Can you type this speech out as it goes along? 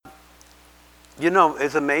You know,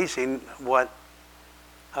 it's amazing what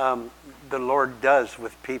the Lord does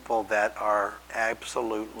with people that are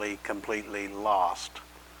absolutely, completely lost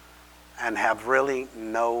and have really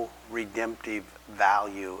no redemptive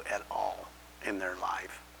value at all in their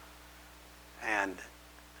life. And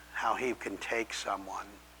how he can take someone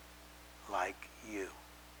like you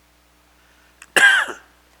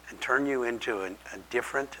and turn you into a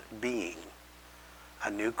different being, a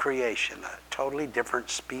new creation, a totally different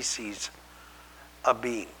species of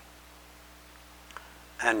being,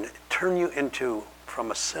 and turn you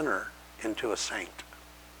from a sinner into a saint.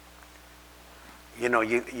 You know,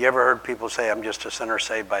 you ever heard people say, I'm just a sinner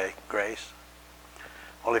saved by grace?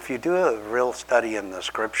 Well, if you do a real study in the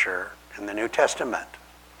scripture, in the New Testament,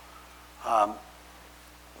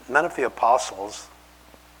 none of the apostles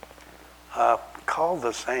called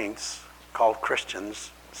the saints, called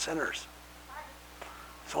Christians, sinners.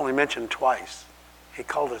 It's only mentioned twice. He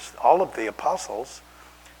called us, all of the apostles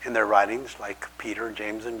in their writings, like Peter,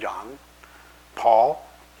 James, and John, Paul,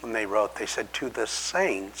 when they wrote, they said, to the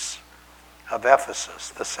saints of Ephesus,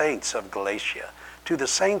 the saints of Galatia, to the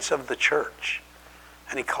saints of the church.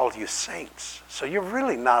 And he called you saints. So you're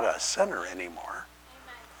really not a sinner anymore.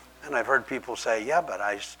 Amen. And I've heard people say, yeah, but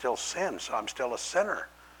I still sin, so I'm still a sinner.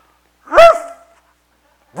 Roof!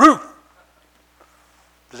 Roof!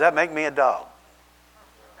 Does that make me a dog?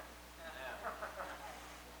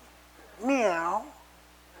 Meow.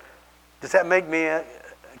 Does that make me a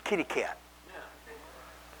kitty cat?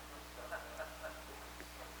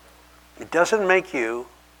 It doesn't make you.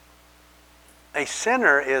 A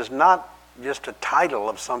sinner is not just a title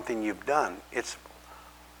of something you've done. It's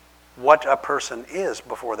what a person is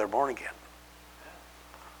before they're born again.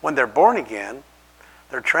 When they're born again,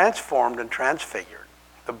 they're transformed and transfigured.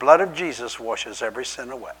 The blood of Jesus washes every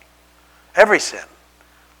sin away. Every sin.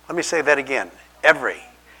 Let me say that again. Every.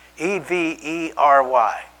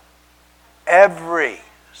 E-V-E-R-Y. Every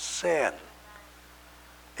sin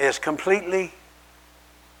is completely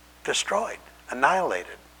destroyed,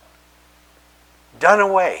 annihilated, done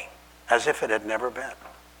away as if it had never been.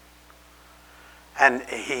 And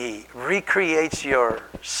he recreates your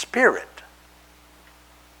spirit.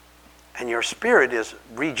 And your spirit is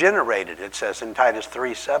regenerated, it says in Titus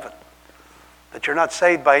 3:7. That you're not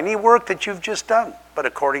saved by any work that you've just done, but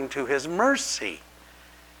according to his mercy,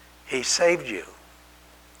 he saved you.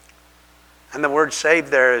 And the word saved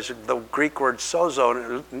there is the Greek word sozo,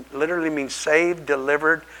 and it literally means saved,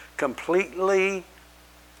 delivered, completely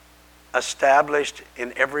established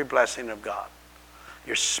in every blessing of God.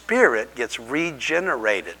 Your spirit gets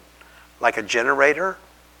regenerated like a generator.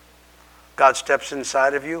 God steps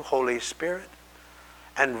inside of you, Holy Spirit,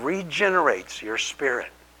 and regenerates your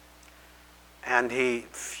spirit. And he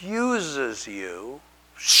fuses you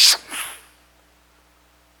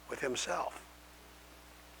with himself,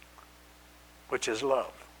 which is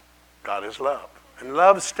love. God is love. And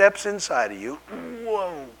love steps inside of you.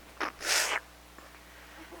 Whoa.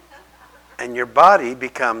 And your body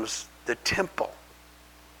becomes the temple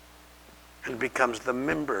and becomes the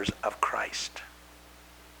members of Christ.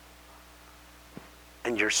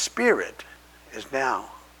 And your spirit is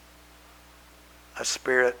now a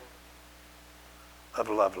spirit of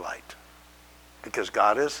love light. Because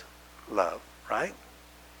God is love, right?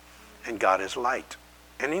 And God is light.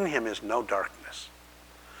 And in him is no darkness.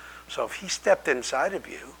 So if he stepped inside of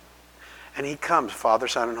you, and he comes, Father,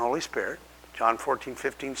 Son, and Holy Spirit, John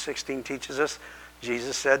 14:15-16 teaches us,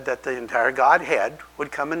 Jesus said that the entire Godhead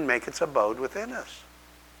would come and make its abode within us.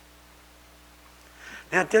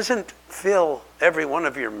 Now, it doesn't fill every one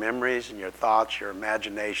of your memories and your thoughts, your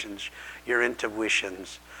imaginations, your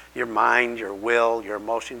intuitions, your mind, your will, your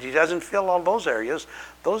emotions. He doesn't fill all those areas.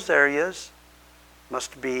 Those areas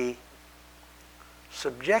must be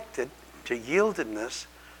subjected to yieldedness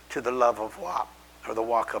to the love of walk, or the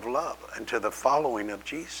walk of love, and to the following of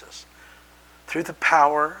Jesus through the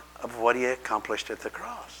power of what he accomplished at the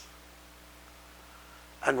cross.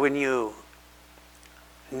 And when you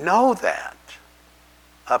know that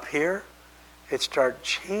up here, it starts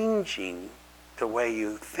changing the way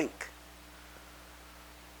you think.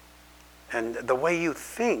 And the way you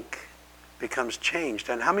think becomes changed.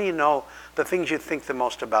 And how many of you know the things you think the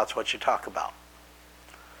most about is what you talk about?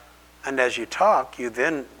 And as you talk, you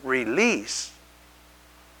then release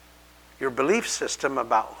your belief system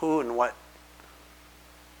about who and what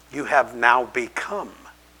you have now become.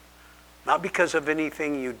 Not because of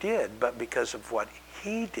anything you did, but because of what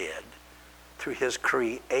he did through his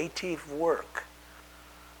creative work.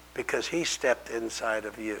 Because he stepped inside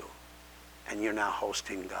of you, and you're now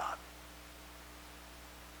hosting God.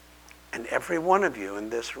 And every one of you in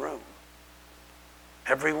this room,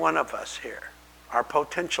 every one of us here, Our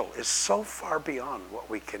potential is so far beyond what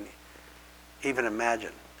we can even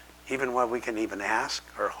imagine, even what we can even ask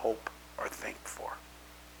or hope or think for.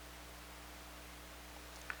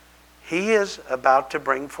 He is about to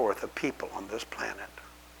bring forth a people on this planet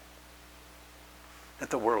that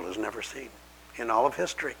the world has never seen in all of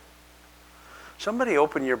history. Somebody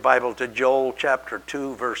open your Bible to Joel chapter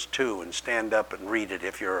 2, verse 2 and stand up and read it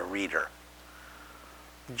if you're a reader.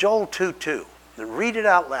 Joel 2:2. And read it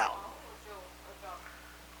out loud.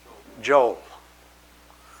 Joel.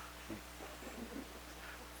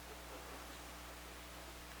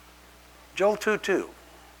 Joel 2:2.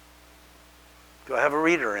 Do I have a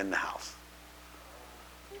reader in the house?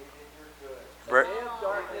 A day of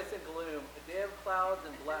darkness and gloom, a day of clouds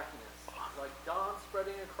and blackness, like dawn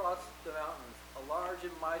spreading across the mountains, a large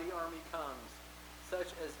and mighty army comes, such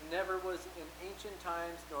as never was in ancient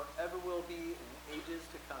times, nor ever will be in ages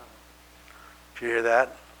to come. Did you hear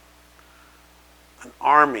that? An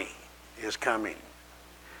army is coming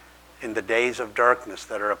in the days of darkness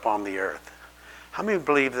that are upon the earth. How many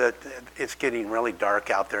believe that it's getting really dark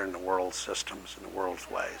out there in the world's systems and the world's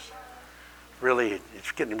ways? Really,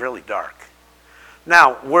 it's getting really dark.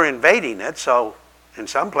 Now, we're invading it, so in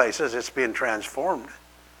some places it's being transformed,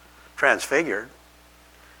 transfigured,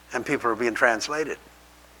 and people are being translated.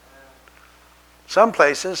 Some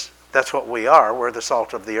places, that's what we are. We're the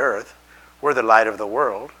salt of the earth. We're the light of the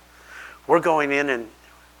world. We're going in and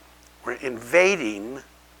we're invading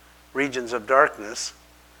regions of darkness,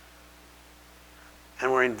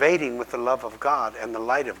 and we're invading with the love of God and the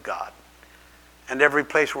light of God. And every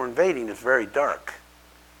place we're invading is very dark,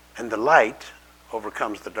 and the light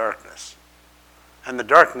overcomes the darkness. And the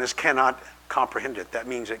darkness cannot comprehend it. That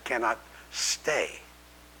means it cannot stay,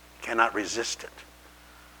 cannot resist it,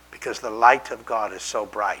 because the light of God is so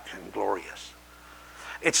bright and glorious.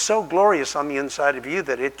 It's so glorious on the inside of you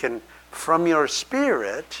that it can, from your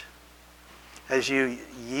spirit, as you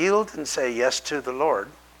yield and say yes to the Lord,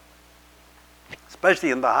 especially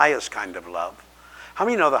in the highest kind of love. How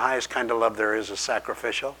many know the highest kind of love there is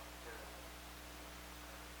sacrificial?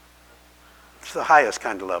 It's the highest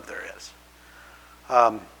kind of love there is.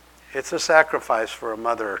 It's a sacrifice for a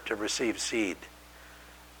mother to receive seed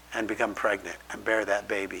and become pregnant and bear that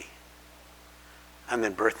baby and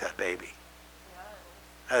then birth that baby.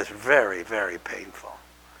 That's very, very painful.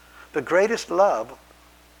 The greatest love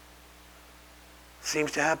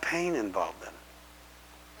seems to have pain involved in it.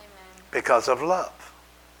 Amen. Because of love.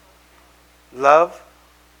 Love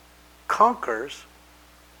conquers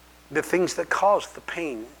the things that cause the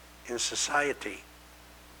pain in society.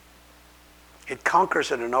 It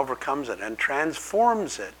conquers it and overcomes it and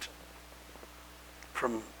transforms it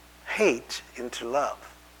from hate into love,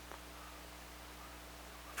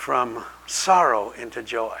 from sorrow into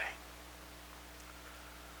joy.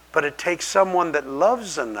 But it takes someone that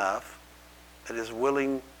loves enough, that is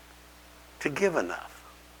willing to give enough.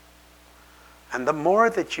 And the more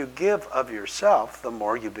that you give of yourself, the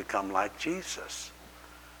more you become like Jesus.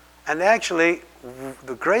 And actually,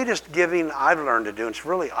 the greatest giving I've learned to do, and it's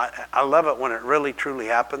really, I love it when it really truly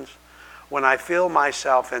happens, when I feel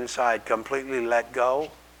myself inside completely let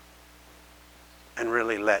go and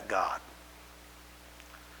really let God.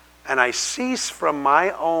 And I cease from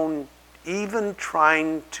my own even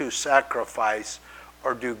trying to sacrifice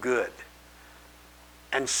or do good,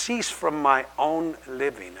 and cease from my own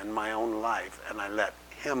living and my own life, and I let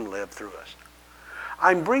Him live through us.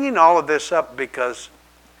 I'm bringing all of this up because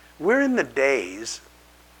we're in the days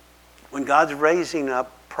when God's raising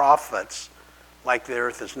up prophets like the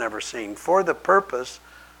earth has never seen for the purpose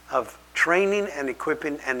of training and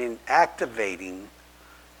equipping and in activating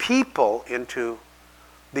people into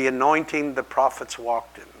the anointing the prophets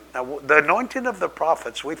walked in. Now, the anointing of the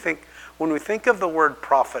prophets, when we think of the word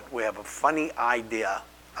prophet, we have a funny idea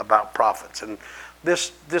about prophets. And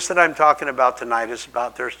this that I'm talking about tonight is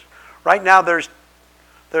about, right now there's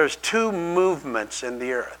two movements in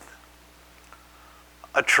the earth.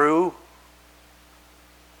 A true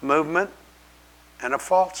movement and a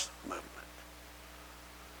false movement.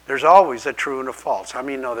 There's always a true and a false. How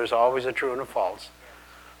many know there's always a true and a false?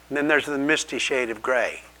 And then there's the misty shade of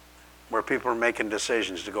gray, where people are making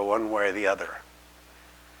decisions to go one way or the other.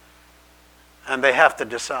 And they have to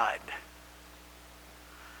decide.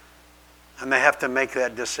 And they have to make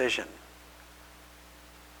that decision.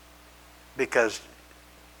 Because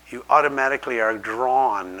you automatically are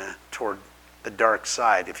drawn toward the dark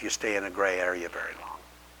side if you stay in a gray area very long.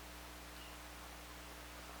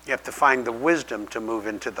 You have to find the wisdom to move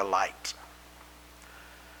into the light.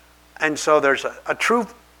 And so there's a true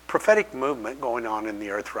prophetic movement going on in the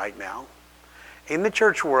earth right now. In the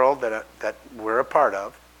church world that we're a part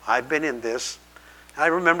of, I've been in this I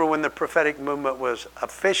remember when the prophetic movement was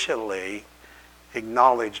officially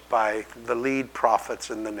acknowledged by the lead prophets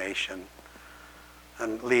in the nation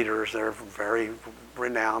and leaders. They're very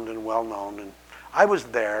renowned and well known. And I was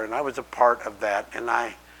there, and I was a part of that. And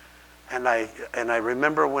I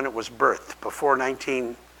remember when it was birthed. Before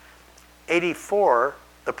 1984,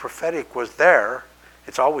 the prophetic was there.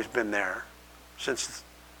 It's always been there since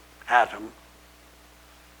Adam.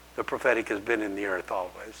 The prophetic has been in the earth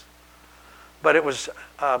always. But it was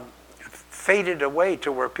faded away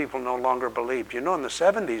to where people no longer believed. You know, in the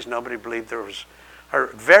 70s, nobody believed there was, or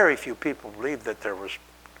very few people believed that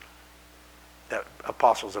that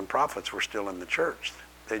apostles and prophets were still in the church.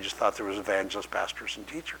 They just thought there was evangelists, pastors, and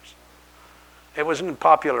teachers. It wasn't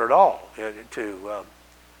popular at all to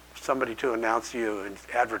somebody to announce you and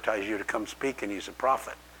advertise you to come speak and he's a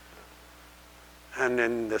prophet. And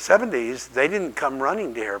in the 70s, they didn't come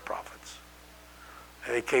running to hear prophets.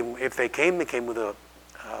 If they came with a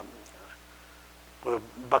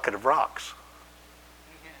bucket of rocks.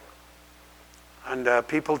 And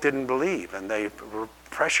people didn't believe, and they were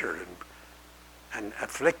pressured and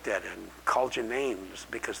afflicted and called you names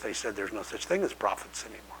because they said there's no such thing as prophets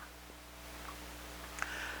anymore.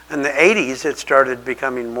 In the 80s, it started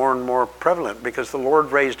becoming more and more prevalent because the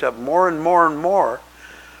Lord raised up more and more and more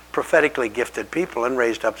prophetically gifted people and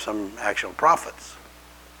raised up some actual prophets.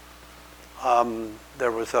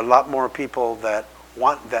 There was a lot more people that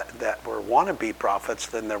were wannabe prophets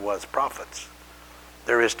than there was prophets.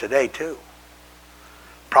 There is today too.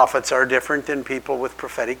 Prophets are different than people with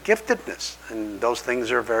prophetic giftedness, and those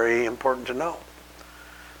things are very important to know.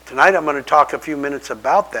 Tonight I'm going to talk a few minutes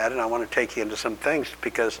about that, and I want to take you into some things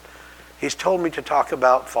because he's told me to talk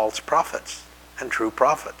about false prophets and true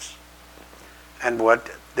prophets and what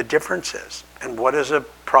the difference is and what is a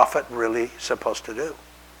prophet really supposed to do.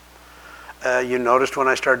 You noticed when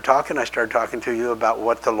I started talking to you about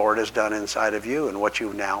what the Lord has done inside of you and what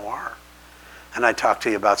you now are. And I talked to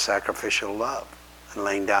you about sacrificial love and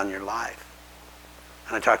laying down your life.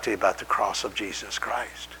 And I talked to you about the cross of Jesus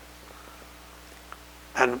Christ.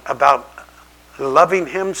 And about loving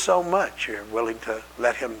him so much, you're willing to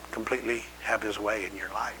let him completely have his way in your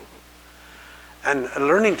life. And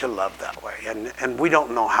learning to love that way. And we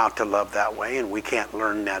don't know how to love that way, and we can't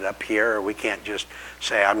learn that up here, or we can't just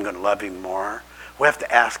say, I'm going to love him more. We have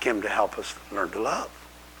to ask him to help us learn to love,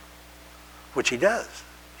 which he does.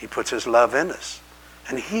 He puts his love in us,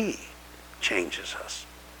 and he changes us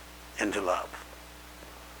into love.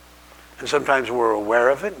 And sometimes we're aware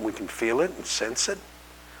of it, and we can feel it and sense it.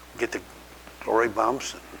 We get the glory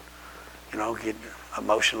bumps and, get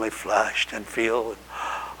emotionally flushed and feel, and,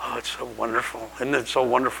 oh, it's so wonderful. Isn't it so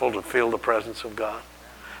wonderful to feel the presence of God?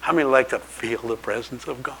 How many like to feel the presence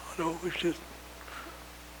of God? Oh, it's just...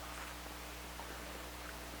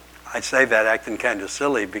 I say that acting kind of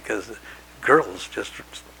silly because girls just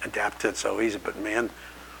adapt to it so easy, but men,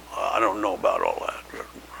 I don't know about all that.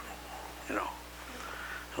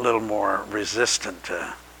 A little more resistant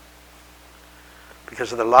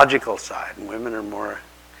because of the logical side, and women are more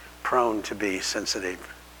prone to be sensitive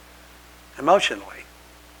emotionally,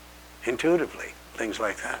 intuitively, things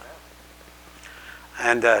like that.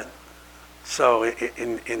 And so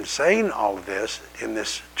in saying all of this, in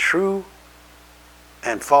this true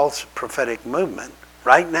and false prophetic movement,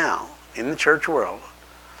 right now, in the church world,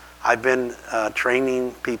 I've been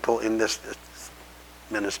training people in this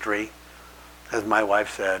ministry, as my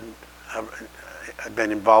wife said. I've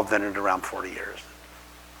been involved in it around 40 years.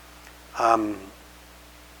 I'm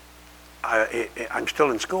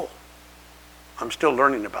still in school. I'm still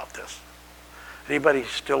learning about this. Anybody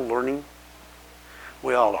still learning?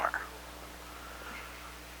 We all are.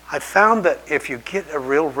 I found that if you get a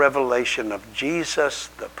real revelation of Jesus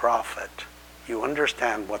the prophet, you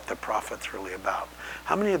understand what the prophet's really about.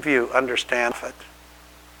 How many of you understand it?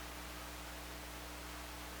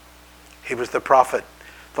 He was the prophet.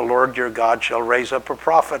 The Lord your God shall raise up a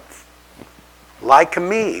prophet like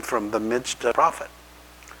me from the midst of the prophet.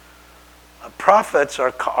 Prophets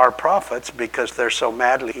are prophets because they're so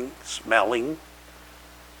madly smelling.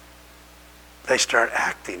 They start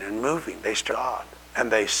acting and moving. They start God. And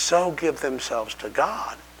they so give themselves to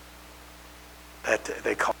God that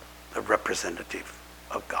they call the representative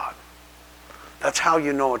of God. That's how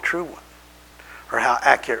you know a true one, or how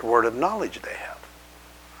accurate word of knowledge they have.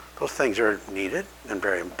 Those things are needed and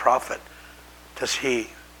very important. Prophet, does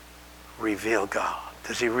he reveal God?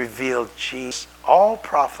 Does he reveal Jesus? All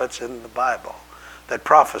prophets in the Bible that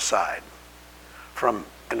prophesied from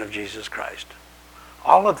of Jesus Christ,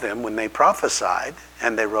 all of them, when they prophesied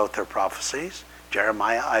and they wrote their prophecies,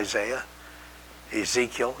 Jeremiah, Isaiah,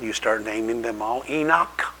 Ezekiel, you start naming them all,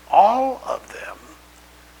 Enoch, all of them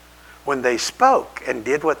when they spoke and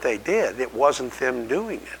did what they did, it wasn't them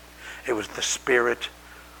doing it. It was the Spirit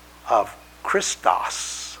of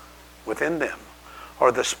Christos within them,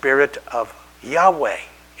 or the Spirit of Yahweh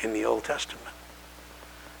in the Old Testament.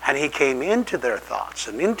 And he came into their thoughts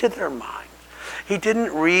and into their minds. He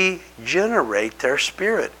didn't regenerate their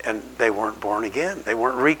spirit, and they weren't born again. They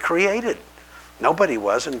weren't recreated. Nobody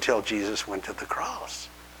was until Jesus went to the cross,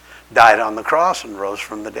 died on the cross, and rose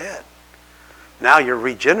from the dead. Now you're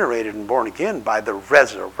regenerated and born again by the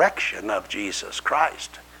resurrection of Jesus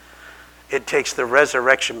Christ. It takes the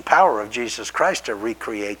resurrection power of Jesus Christ to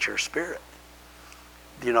recreate your spirit.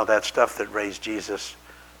 You know that stuff that raised Jesus'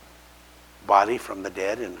 body from the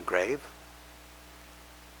dead in the grave?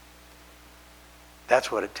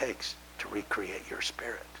 That's what it takes to recreate your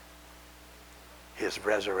spirit. His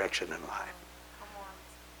resurrection and life.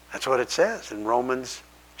 That's what it says in Romans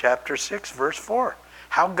chapter 6, verse 4.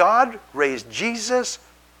 How God raised Jesus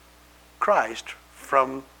Christ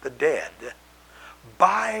from the dead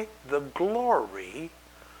by the glory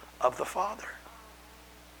of the Father.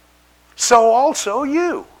 So also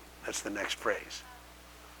you. That's the next phrase.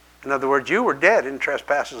 In other words, you were dead in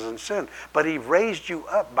trespasses and sin, but he raised you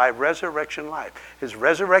up by resurrection life. His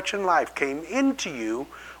resurrection life came into you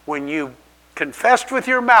when you confessed with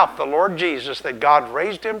your mouth the Lord Jesus, that God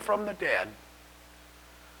raised him from the dead.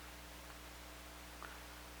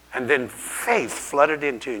 And then faith flooded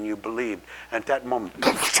into you and you believed. At that moment,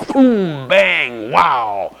 boom, bang,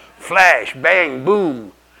 wow, flash, bang,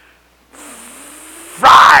 boom,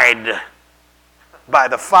 fried by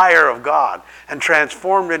the fire of God and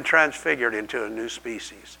transformed and transfigured into a new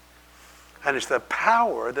species. And it's the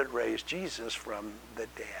power that raised Jesus from the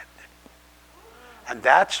dead. And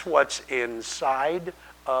that's what's inside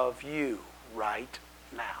of you right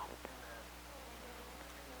now.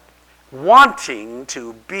 Wanting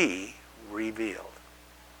to be revealed.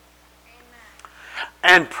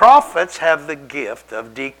 And prophets have the gift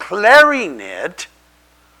of declaring it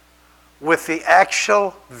with the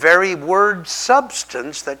actual very word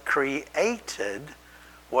substance that created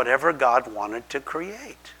whatever God wanted to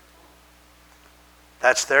create.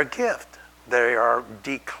 That's their gift. They are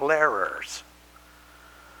declarers.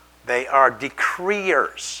 They are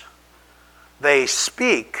decreers. They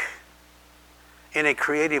speak in a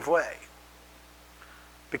creative way.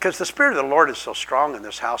 Because the Spirit of the Lord is so strong in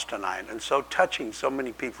this house tonight and so touching so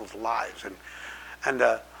many people's lives. And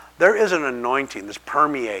there is an anointing that's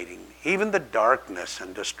permeating even the darkness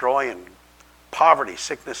and destroying poverty,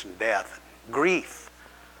 sickness, and death, grief,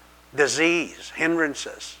 disease,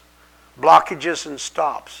 hindrances, blockages and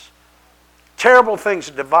stops, terrible things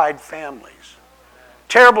that divide families,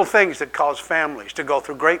 terrible things that cause families to go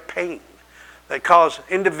through great pain, that cause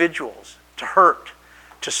individuals to hurt,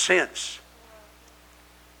 to sense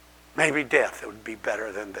maybe death would be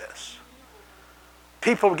better than this.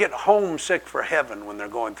 People get homesick for heaven when they're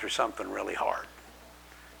going through something really hard.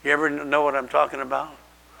 You ever know what I'm talking about?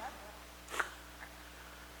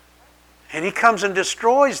 And he comes and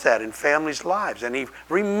destroys that in families' lives. And he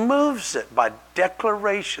removes it by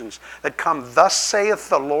declarations that come, thus saith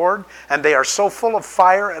the Lord. And they are so full of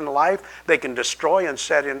fire and life, they can destroy and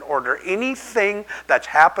set in order anything that's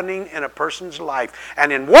happening in a person's life.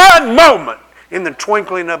 And in one moment, in the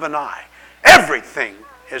twinkling of an eye, everything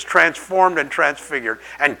is transformed and transfigured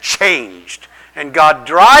and changed. And God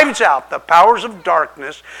drives out the powers of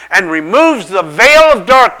darkness and removes the veil of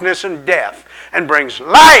darkness and death and brings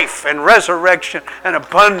life and resurrection and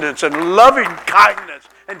abundance and loving kindness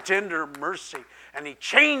and tender mercy. And he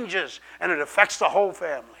changes, and it affects the whole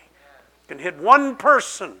family. It can hit one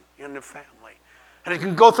person in the family, and it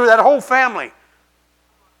can go through that whole family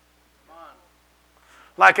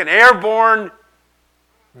like an airborne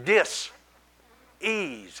dis-ease,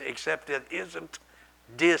 except it isn't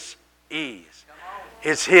dis-ease.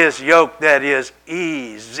 It's his yoke that is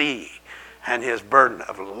easy, and his burden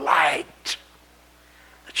of light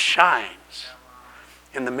that shines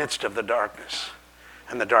in the midst of the darkness.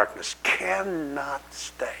 And the darkness cannot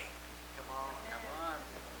stay.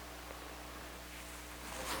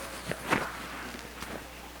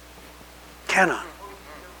 Cannot.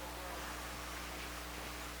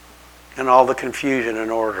 And all the confusion and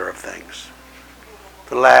order of things.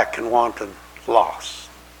 The lack and want and loss.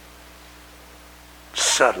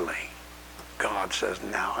 Suddenly, God says,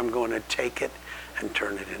 now I'm going to take it and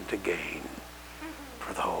turn it into gain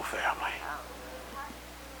for the whole family.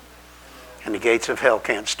 And the gates of hell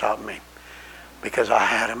can't stop me, because I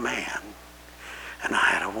had a man, and I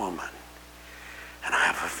had a woman, and I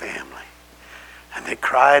have a family. And they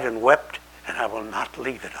cried and wept, and I will not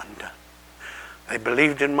leave it undone. They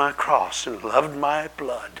believed in my cross and loved my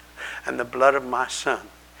blood and the blood of my son.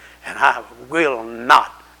 And I will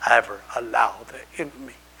not ever allow the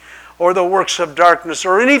enemy or the works of darkness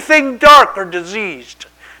or anything dark or diseased.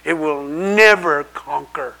 It will never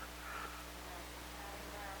conquer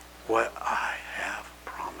what I have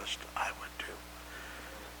promised I would do.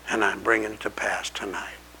 And I'm bringing it to pass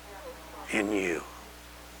tonight in you,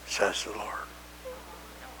 says the Lord.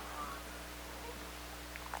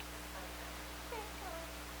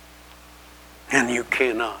 And you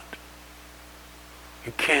cannot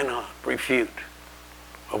refute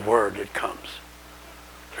a word that comes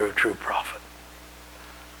through a true prophet.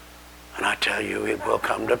 And I tell you, it will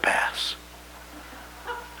come to pass.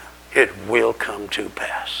 It will come to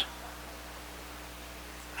pass.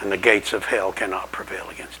 And the gates of hell cannot prevail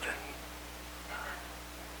against it.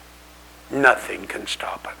 Nothing can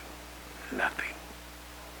stop it. Nothing.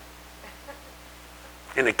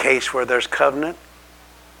 In a case where there's covenant,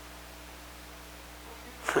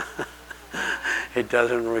 it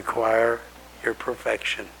doesn't require your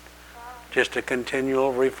perfection. Just a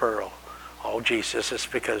continual referral. Oh, Jesus, it's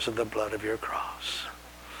because of the blood of your cross.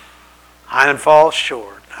 I fall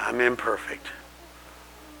short. I'm imperfect.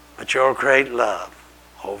 But your great love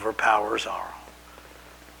overpowers all.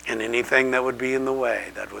 And anything that would be in the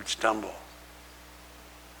way, that would stumble,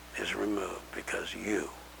 is removed because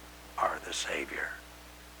you are the Savior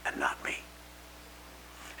and not me.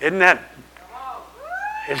 Isn't that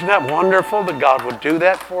wonderful that God would do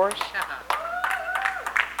that for us?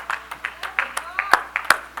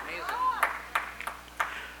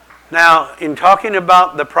 Now, in talking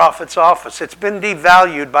about the prophet's office, it's been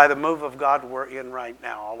devalued by the move of God we're in right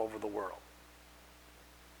now all over the world.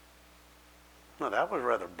 No, that was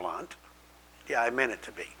rather blunt. Yeah, I meant it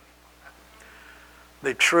to be.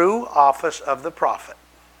 The true office of the prophet.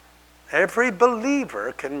 Every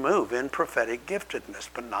believer can move in prophetic giftedness,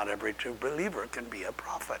 but not every true believer can be a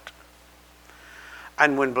prophet.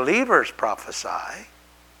 And when believers prophesy,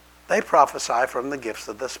 they prophesy from the gifts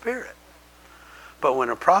of the Spirit. But when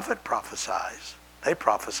a prophet prophesies, they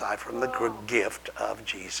prophesy from the gift of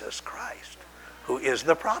Jesus Christ, who is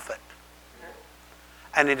the prophet.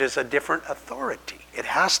 And it is a different authority. It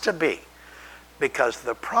has to be. Because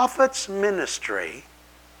the prophet's ministry,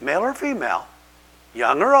 male or female,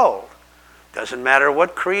 young or old, doesn't matter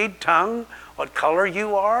what creed, tongue, what color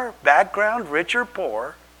you are, background, rich or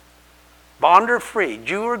poor, bond or free,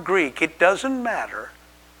 Jew or Greek, it doesn't matter.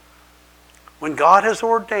 When God has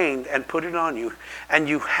ordained and put it on you, and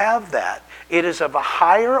you have that, it is of a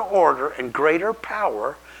higher order and greater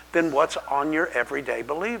power than what's on your everyday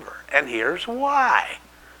believer. And here's why.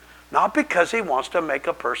 Not because he wants to make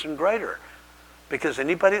a person greater. Because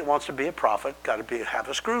anybody that wants to be a prophet got to have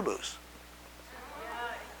a screw loose.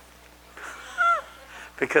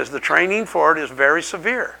 Because the training for it is very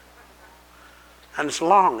severe. And it's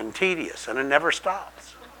long and tedious, and it never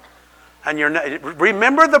stops. And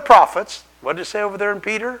remember the prophets. What did it say over there in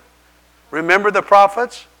Peter? Remember the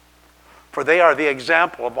prophets, for they are the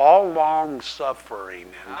example of all long suffering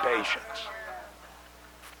and patience.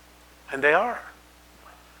 And they are.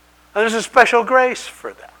 And there's a special grace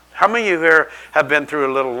for that. How many of you here have been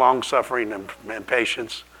through a little long suffering and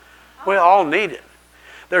patience? We all need it.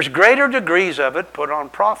 There's greater degrees of it put on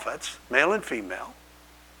prophets, male and female,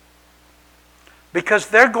 because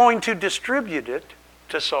they're going to distribute it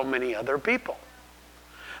to so many other people.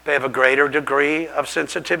 They have a greater degree of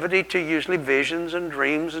sensitivity to usually visions and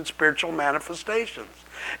dreams and spiritual manifestations.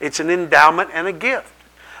 It's an endowment and a gift.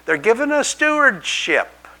 They're given a stewardship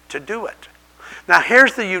to do it. Now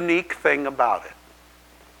here's the unique thing about it.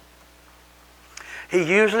 He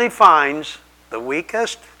usually finds the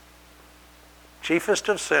weakest, chiefest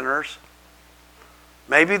of sinners,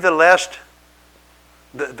 maybe the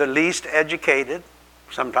least educated,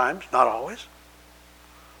 sometimes, not always.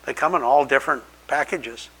 They come in all different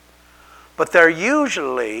packages. But they're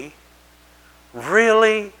usually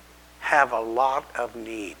really have a lot of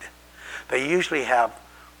need. They usually have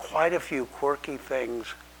quite a few quirky things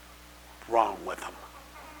wrong with them.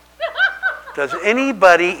 Does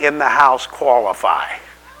anybody in the house qualify?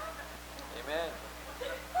 Amen.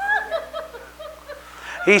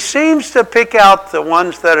 He seems to pick out the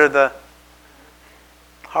ones that are the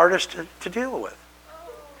hardest to deal with.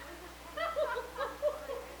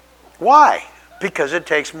 Why? Because it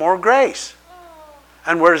takes more grace.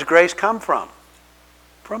 And where does grace come from?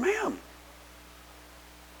 From Him.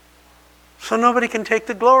 So nobody can take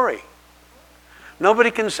the glory.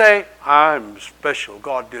 Nobody can say, I'm special.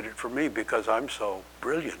 God did it for me because I'm so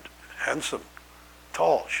brilliant, handsome,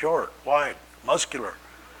 tall, short, wide, muscular,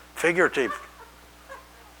 figurative.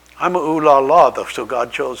 I'm a ooh la la, so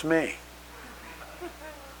God chose me.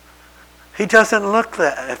 He doesn't look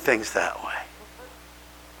at things that way.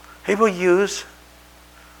 He will use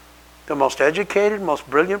the most educated, most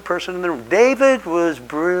brilliant person in the room. David was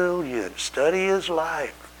brilliant. Study his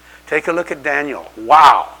life. Take a look at Daniel.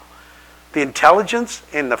 Wow. The intelligence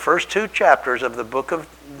in the first 2 chapters of the book of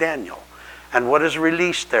Daniel and what is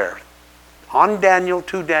released there on Daniel,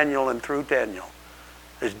 to Daniel, and through Daniel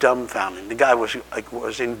is dumbfounding. The guy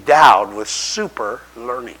was endowed with super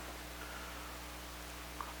learning.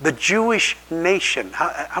 The Jewish nation.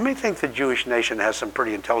 How many think the Jewish nation has some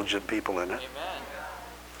pretty intelligent people in it? Amen.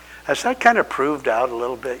 Has that kind of proved out a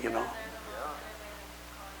little bit, you know?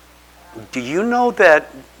 Do you know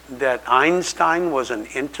that Einstein was an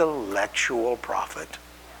intellectual prophet?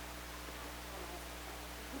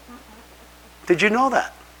 Did you know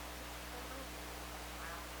that?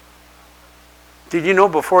 Did you know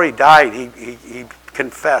before he died, he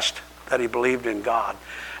confessed that he believed in God?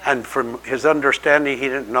 And from his understanding, he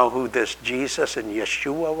didn't know who this Jesus and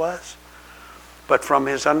Yeshua was. But from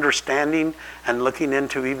his understanding and looking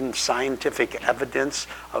into even scientific evidence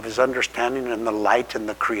of his understanding and the light and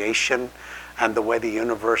the creation and the way the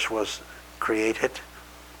universe was created,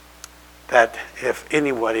 that if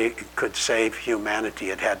anybody could save humanity,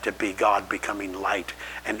 it had to be God becoming light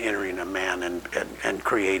and entering a man and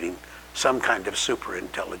creating some kind of super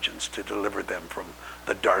intelligence to deliver them from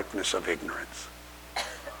the darkness of ignorance.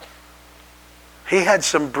 He had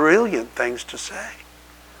some brilliant things to say.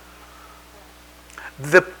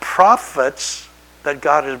 The prophets that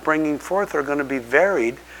God is bringing forth are going to be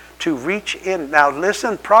varied to reach in. Now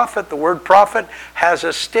listen, prophet, the word prophet has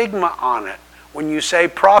a stigma on it. When you say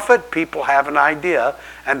prophet, people have an idea,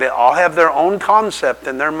 and they all have their own concept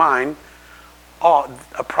in their mind. Oh,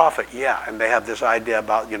 a prophet, yeah. And they have this idea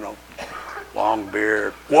about, long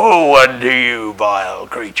beard. Woe unto you, vile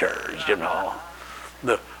creatures,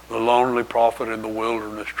 The lonely prophet in the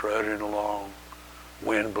wilderness treading along,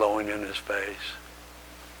 wind blowing in his face.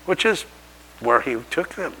 Which is where he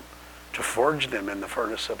took them, to forge them in the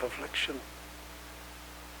furnace of affliction.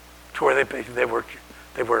 To where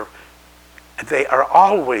they are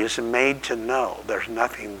always made to know there's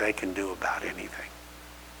nothing they can do about anything.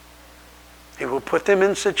 He will put them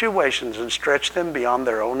in situations and stretch them beyond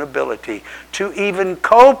their own ability to even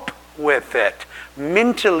cope with it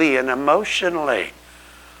mentally and emotionally.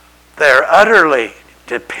 They're utterly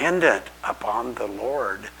dependent upon the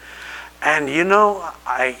Lord. And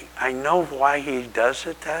I know why he does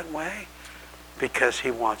it that way. Because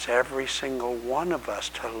he wants every single one of us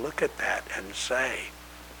to look at that and say,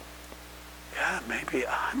 yeah, maybe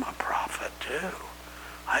I'm a prophet too.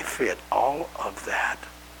 I fit all of that.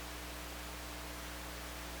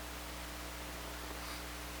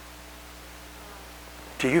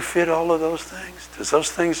 Do you fit all of those things? Does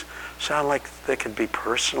those things sound like they could be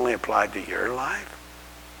personally applied to your life?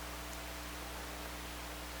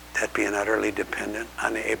 That being utterly dependent,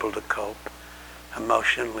 unable to cope,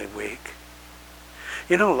 emotionally weak.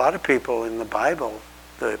 A lot of people in the Bible,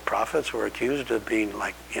 the prophets were accused of being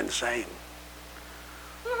like insane.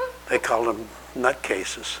 They called them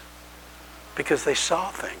nutcases because they saw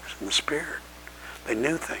things in the Spirit. They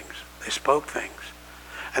knew things. They spoke things.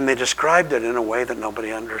 And they described it in a way that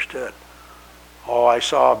nobody understood. Oh, I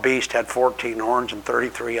saw a beast had 14 horns and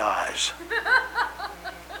 33 eyes.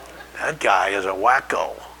 That guy is a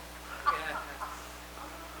wacko.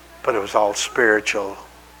 But it was all spiritual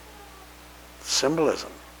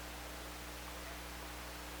symbolism.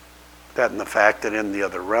 That and the fact that in the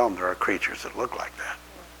other realm there are creatures that look like that.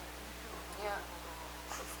 Yeah.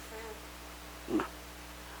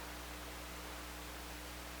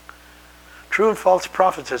 True and false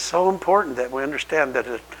prophets is so important that we understand that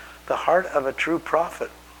the heart of a true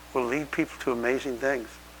prophet will lead people to amazing things.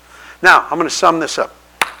 Now, I'm going to sum this up.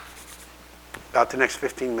 About the next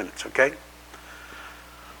 15 minutes, okay?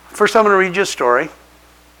 First, I'm going to read you a story.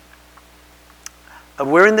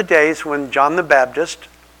 We're in the days when John the Baptist,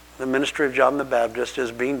 the ministry of John the Baptist,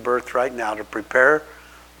 is being birthed right now to prepare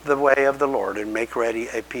the way of the Lord and make ready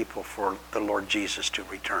a people for the Lord Jesus to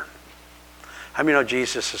return. How many know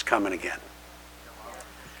Jesus is coming again?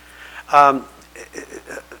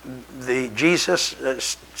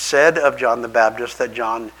 Jesus said of John the Baptist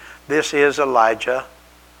that this is Elijah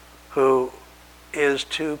who is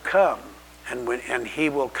to come. And he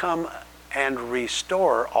will come and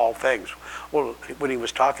restore all things. Well, when he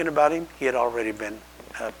was talking about him, he had already been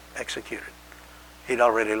executed. He'd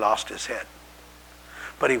already lost his head.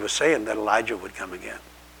 But he was saying that Elijah would come again.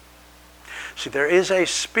 See, there is a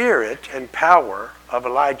spirit and power of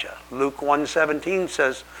Elijah. Luke 1:17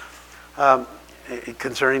 says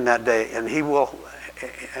concerning that day, and he will,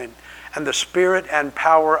 and the spirit and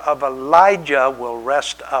power of Elijah will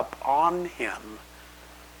rest up on him.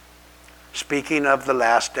 speaking of the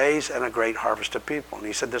last days and a great harvest of people. And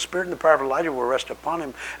he said, the spirit and the power of Elijah will rest upon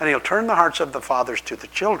him, and he'll turn the hearts of the fathers to the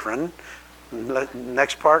children,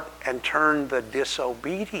 next part, and turn the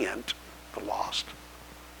disobedient, the lost,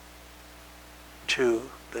 to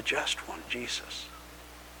the just one, Jesus.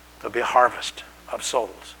 There'll be a harvest of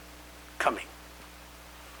souls coming.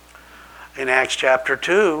 In Acts chapter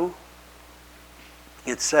 2,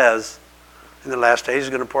 it says, in the last days, he's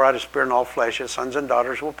going to pour out his spirit on all flesh. His sons and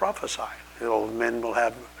daughters will prophesy. The old men will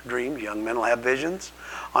have dreams. Young men will have visions.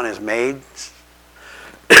 On his maids,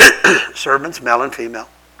 servants, male and female.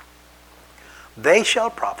 They shall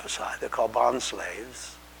prophesy. They're called bond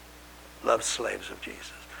slaves. Love slaves of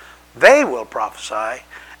Jesus. They will prophesy,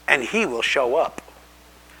 and he will show up.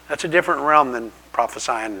 That's a different realm than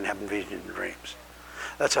prophesying and having visions and dreams.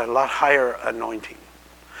 That's a lot higher anointing.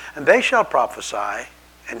 And they shall prophesy,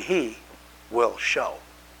 and he will show.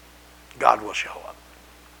 God will show up.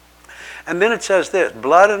 And then it says this,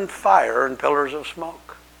 blood and fire and pillars of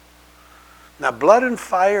smoke. Now blood and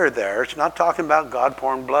fire there, it's not talking about God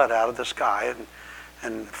pouring blood out of the sky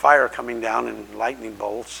and fire coming down in lightning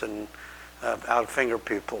bolts and out of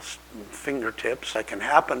fingertips. That can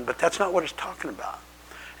happen, but that's not what it's talking about.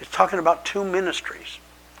 It's talking about two ministries.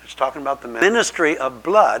 It's talking about the ministry of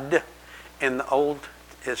blood in the Old,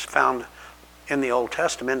 is found in the Old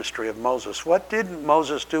Testament ministry of Moses. What did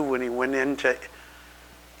Moses do when he went into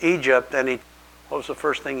Egypt? And what was the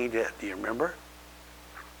first thing he did? Do you remember?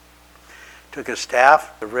 Took his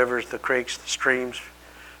staff, the rivers, the creeks, the streams,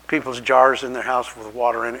 people's jars in their house with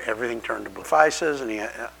water in it, everything turned to blood. Sacrifices,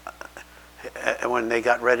 and when they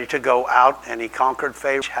got ready to go out, and he conquered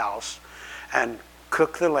Pharaoh's house and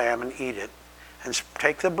cook the lamb and eat it, and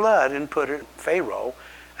take the blood and put it in Pharaoh.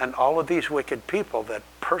 And all of these wicked people that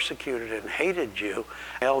persecuted and hated you,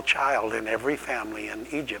 male child in every family in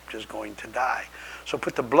Egypt is going to die. So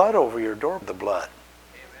put the blood over your door, the blood.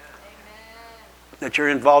 Amen. That you're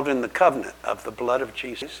involved in the covenant of the blood of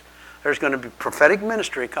Jesus. There's going to be prophetic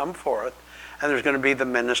ministry come forth, and there's going to be the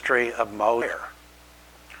ministry of Moses.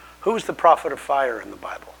 Who's the prophet of fire in the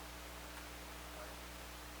Bible?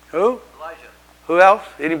 Who? Elijah. Who else?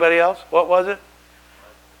 Anybody else? What was it?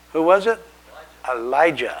 Who was it?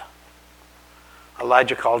 Elijah.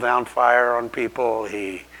 Elijah called down fire on people.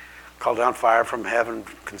 He called down fire from heaven,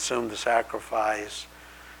 consumed the sacrifice.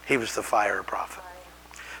 He was the fire prophet.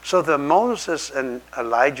 So the Moses and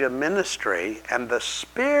Elijah ministry and the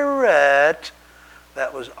spirit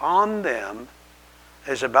that was on them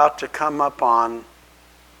is about to come up on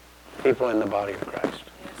people in the body of Christ.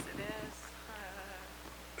 Yes, it is.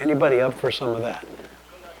 Anybody up for some of that?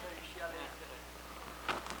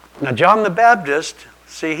 Now John the Baptist,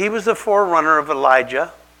 see, he was the forerunner of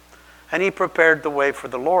Elijah, and he prepared the way for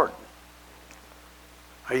the Lord.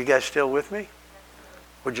 Are you guys still with me?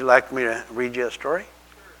 Would you like me to read you a story?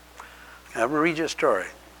 I'm going to read you a story.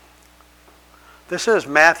 This is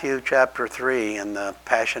Matthew chapter 3 in the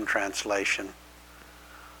Passion Translation,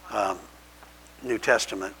 New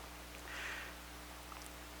Testament.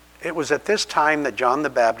 It was at this time that John the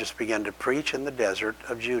Baptist began to preach in the desert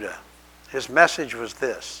of Judah. His message was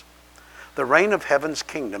this: the reign of heaven's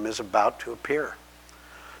kingdom is about to appear.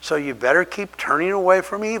 So you better keep turning away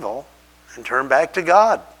from evil and turn back to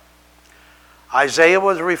God. Isaiah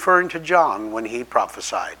was referring to John when he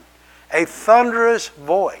prophesied. A thunderous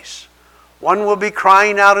voice. One will be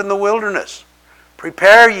crying out in the wilderness,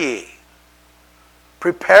 prepare ye.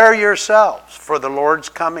 Prepare yourselves for the Lord's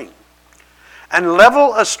coming. And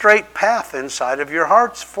level a straight path inside of your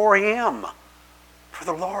hearts for him, for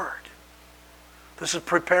the Lord. This is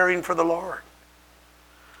preparing for the Lord.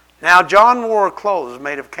 Now John wore clothes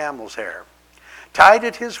made of camel's hair, tied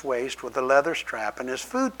at his waist with a leather strap, and his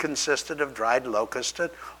food consisted of dried locusts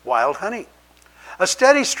and wild honey. A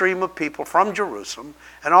steady stream of people from Jerusalem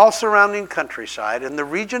and all surrounding countryside and the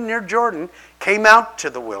region near Jordan came out to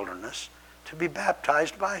the wilderness to be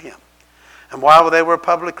baptized by him. And while they were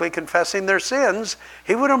publicly confessing their sins,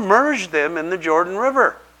 he would immerse them in the Jordan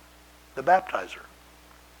River, the baptizer.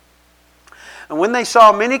 And when they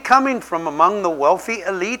saw many coming from among the wealthy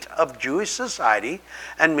elite of Jewish society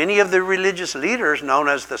and many of the religious leaders known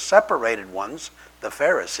as the separated ones, the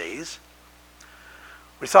Pharisees,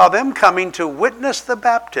 we saw them coming to witness the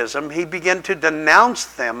baptism. He began to denounce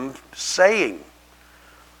them, saying,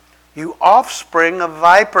 "You offspring of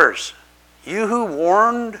vipers, you who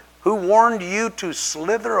warned you to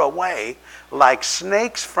slither away like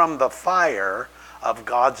snakes from the fire of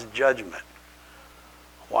God's judgment."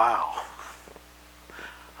 Wow.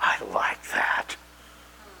 I like that.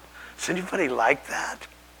 Does anybody like that?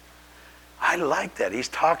 I like that. He's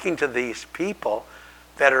talking to these people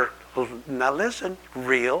that are Now listen,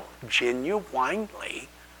 real, genuinely,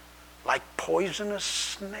 like poisonous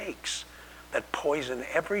snakes that poison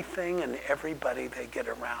everything and everybody they get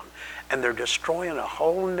around. And they're destroying a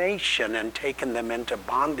whole nation and taking them into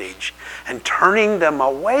bondage and turning them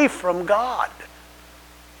away from God.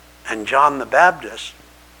 And John the Baptist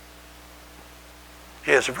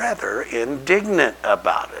is rather indignant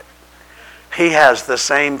about it. He has the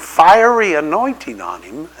same fiery anointing on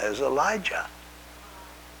him as Elijah.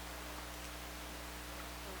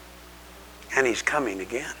 And he's coming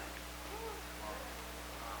again.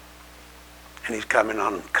 And he's coming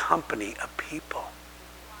on company of people.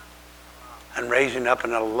 And raising up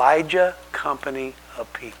an Elijah company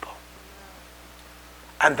of people.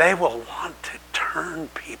 And they will want to turn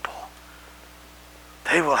people.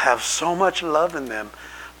 They will have so much love in them.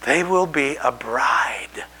 They will be a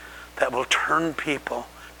bride that will turn people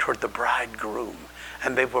toward the bridegroom.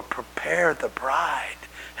 And they will prepare the bride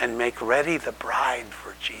and make ready the bride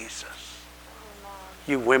for Jesus.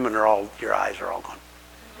 You women are all, your eyes are all gone.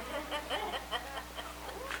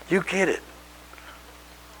 You get it.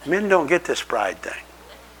 Men don't get this bride thing.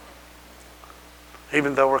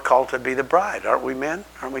 Even though we're called to be the bride. Aren't we men?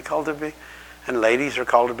 Aren't we called to be? And ladies are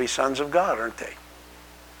called to be sons of God, aren't they?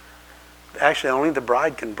 Actually, only the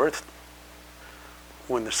bride can birth.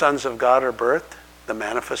 When the sons of God are birthed, the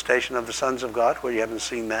manifestation of the sons of God, well, you haven't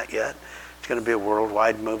seen that yet. It's going to be a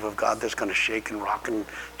worldwide move of God that's going to shake and rock and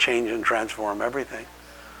change and transform everything.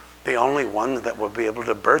 The only one that will be able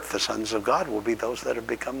to birth the sons of God will be those that have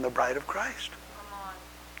become the bride of Christ.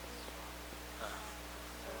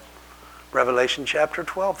 Revelation chapter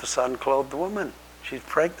 12, the sun clothed the woman. She's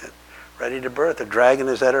pregnant, ready to birth. The dragon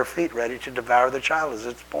is at her feet, ready to devour the child as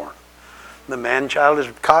it's born. The man-child is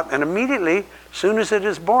caught, and immediately, as soon as it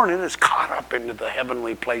is born, it is caught up into the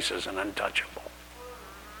heavenly places and untouchable.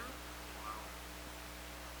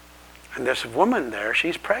 And this woman there,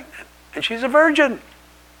 she's pregnant, and she's a virgin.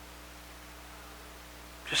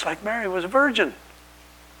 Just like Mary was a virgin.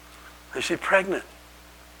 And she's pregnant.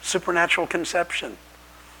 Supernatural conception.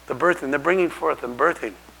 The birthing, the bringing forth and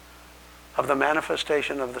birthing of the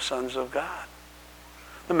manifestation of the sons of God.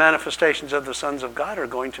 The manifestations of the sons of God are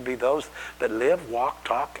going to be those that live, walk,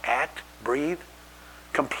 talk, act, breathe,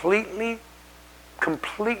 completely,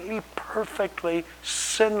 perfectly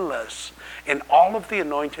sinless in all of the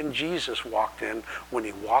anointing Jesus walked in when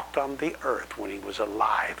he walked on the earth, when he was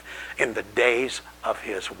alive, in the days of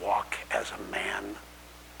his walk as a man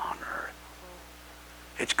on earth.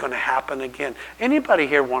 It's going to happen again. Anybody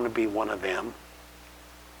here want to be one of them?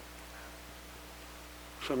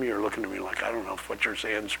 Some of you are looking at me like, I don't know if what you're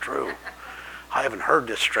saying is true. I haven't heard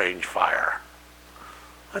this strange fire.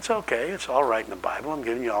 That's okay. It's all right in the Bible. I'm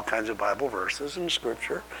giving you all kinds of Bible verses and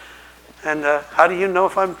scripture. And how do you know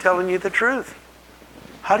if I'm telling you the truth?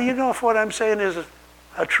 How do you know if what I'm saying is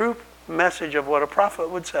a true message of what a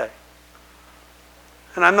prophet would say?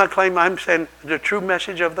 And I'm not claiming, I'm saying the true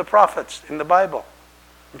message of the prophets in the Bible.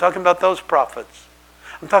 I'm talking about those prophets.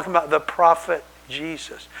 I'm talking about the prophet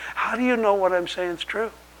Jesus. How do you know what I'm saying is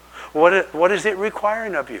true? What is it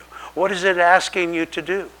requiring of you? What is it asking you to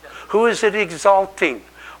do? Who is it exalting?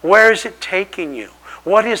 Where is it taking you?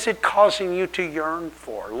 What is it causing you to yearn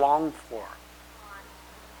for, long for?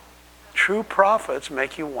 True prophets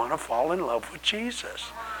make you want to fall in love with Jesus.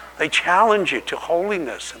 They challenge you to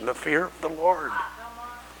holiness and the fear of the Lord.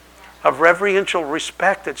 Of reverential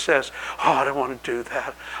respect that says, oh, I don't want to do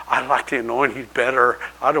that. I like the anointing better.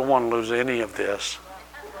 I don't want to lose any of this.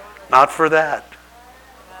 Not for that.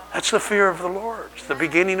 That's the fear of the Lord. It's the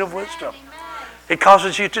beginning of wisdom. It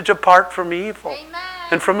causes you to depart from evil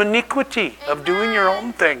and from iniquity of doing your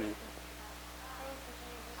own thing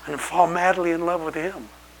and fall madly in love with him.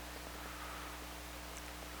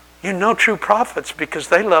 You know true prophets because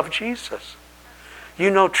they love Jesus. You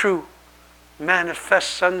know true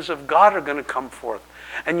manifest sons of God are going to come forth.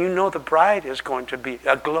 And you know the bride is going to be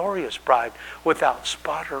a glorious bride without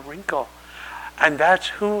spot or wrinkle. And that's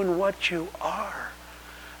who and what you are.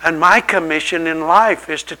 And my commission in life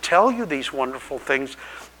is to tell you these wonderful things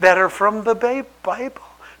that are from the Bible.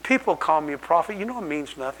 People call me a prophet. You know it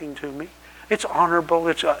means nothing to me. It's honorable.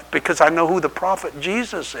 It's because I know who the prophet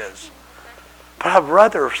Jesus is. But I'd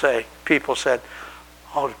rather say, people said,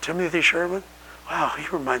 oh, Timothy Sherman, wow, he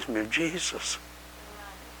reminds me of Jesus.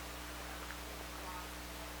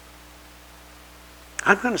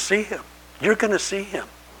 I'm going to see him. You're going to see him.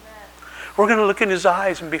 We're going to look in his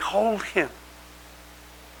eyes and behold him.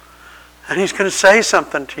 And he's going to say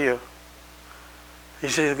something to you.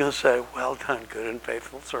 He's either going to say, well done, good and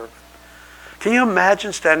faithful servant. Can you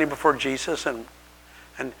imagine standing before Jesus and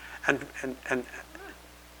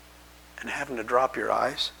having to drop your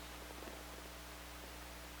eyes?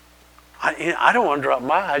 I don't want to drop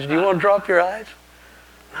my eyes. Do you want to drop your eyes?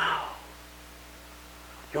 No.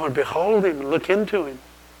 You want to behold him and look into him.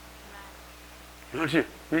 You want to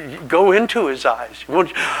you go into his eyes. You want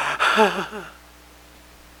to,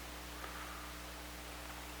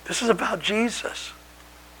 this is about Jesus.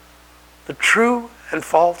 The true and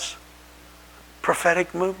false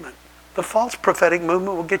prophetic movement. The false prophetic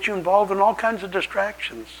movement will get you involved in all kinds of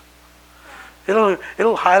distractions.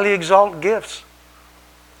 It'll highly exalt gifts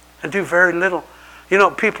and do very little. You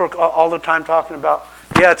know, people are all the time talking about,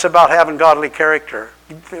 yeah, it's about having godly character.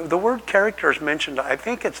 The word character is mentioned, I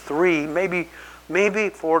think it's 3, maybe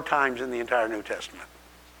 4 times in the entire New Testament.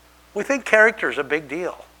 We think character is a big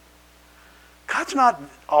deal. God's not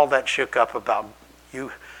all that shook up about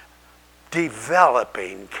you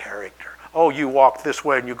developing character. Oh, you walk this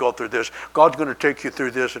way and you go through this. God's going to take you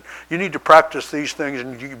through this, and you need to practice these things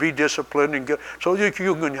and you be disciplined and so you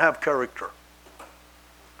can have character.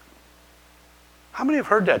 How many have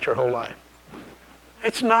heard that your whole life?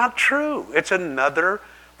 It's not true. It's another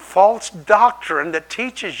false doctrine that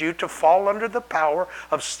teaches you to fall under the power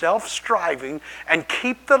of self-striving and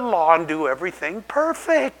keep the law and do everything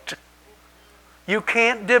perfect. You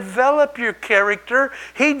can't develop your character.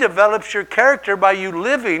 He develops your character by you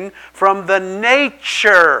living from the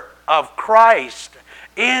nature of Christ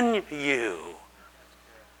in you.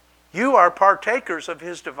 You are partakers of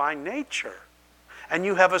his divine nature. And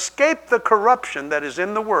you have escaped the corruption that is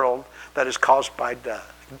in the world that is caused by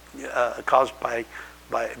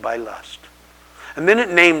lust. And then it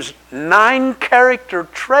names 9 character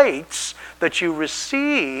traits that you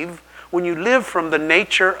receive when you live from the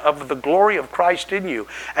nature of the glory of Christ in you.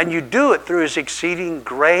 And you do it through his exceeding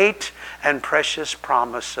great and precious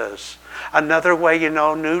promises. Another way you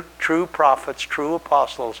know true prophets, true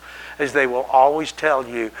apostles, is they will always tell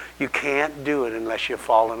you, you can't do it unless you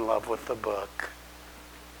fall in love with the book.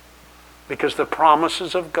 Because the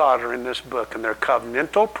promises of God are in this book, and they're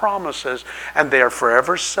covenantal promises, and they are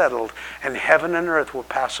forever settled, and heaven and earth will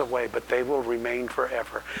pass away, but they will remain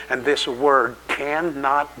forever. And this word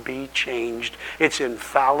cannot be changed. It's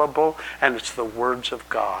infallible, and it's the words of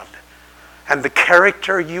God. And the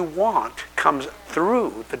character you want comes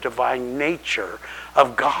through the divine nature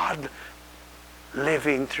of God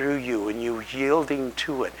living through you and you yielding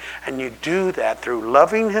to it. And you do that through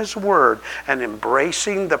loving his word and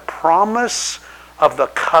embracing the promise of the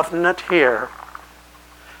covenant here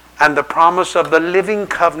and the promise of the living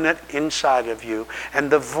covenant inside of you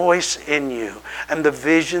and the voice in you and the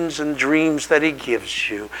visions and dreams that he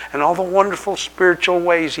gives you and all the wonderful spiritual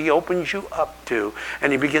ways he opens you up to,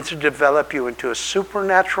 and he begins to develop you into a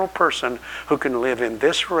supernatural person who can live in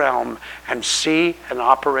this realm and see and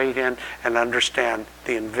operate in and understand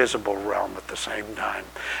the invisible realm at the same time.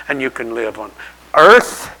 And you can live on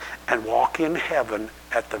earth and walk in heaven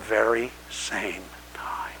at the very same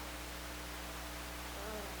time.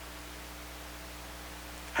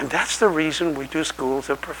 And that's the reason we do schools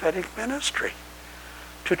of prophetic ministry,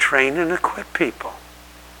 to train and equip people.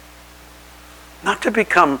 Not to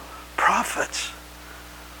become prophets,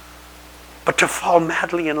 but to fall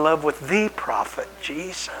madly in love with the prophet,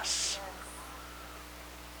 Jesus.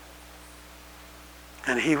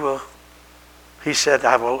 And he said,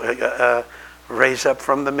 I will raise up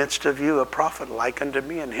from the midst of you a prophet like unto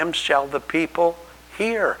me, and him shall the people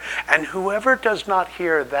hear. And whoever does not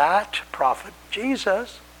hear that prophet,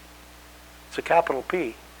 Jesus, it's a capital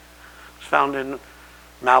P. It's found in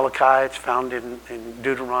Malachi, it's found in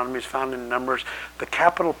Deuteronomy, it's found in Numbers. The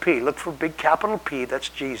capital P, look for big capital P, that's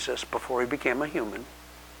Jesus before he became a human.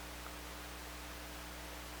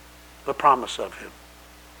 The promise of him.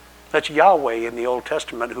 That's Yahweh in the Old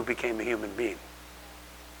Testament who became a human being.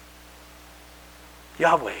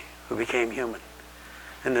 Yahweh who became human.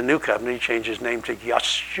 In the New Covenant, he changed his name to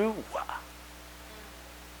Yeshua.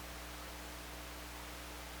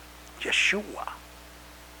 Yeshua.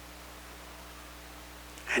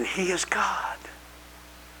 And he is God.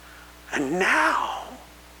 And now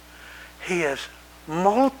he has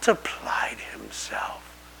multiplied himself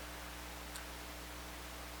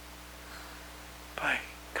by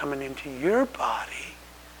coming into your body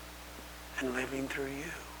and living through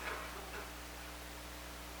you.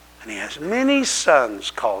 And he has many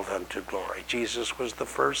sons called unto glory. Jesus was the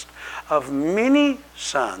first of many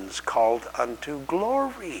sons called unto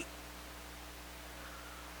glory.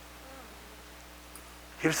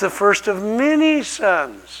 He was the first of many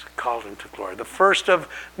sons called into glory. The first of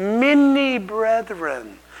many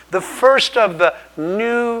brethren. The first of the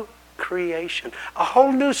new creation. A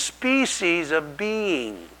whole new species of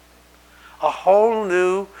being. A whole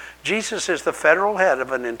new... Jesus is the federal head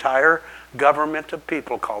of an entire government of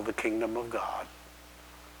people called the kingdom of God.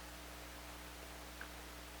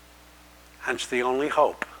 And it's the only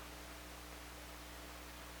hope.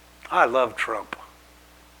 I love Trump.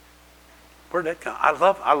 Where'd that come?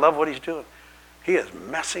 I love what he's doing. He is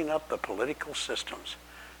messing up the political systems.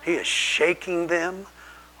 He is shaking them.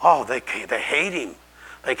 Oh, they hate him.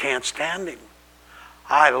 They can't stand him.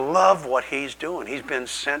 I love what he's doing. He's been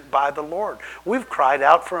sent by the Lord. We've cried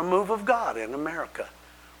out for a move of God in America.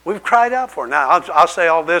 We've cried out for it. Now, I'll say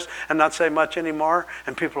all this and not say much anymore,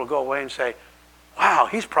 and people will go away and say, wow,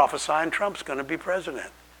 he's prophesying Trump's going to be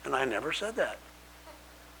president. And I never said that.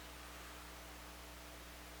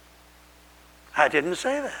 I didn't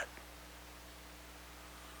say that.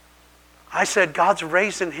 I said God's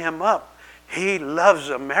raising him up. He loves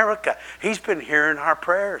America. He's been hearing our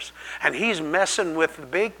prayers. And he's messing with the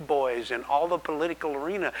big boys in all the political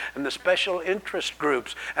arena and the special interest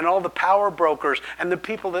groups and all the power brokers and the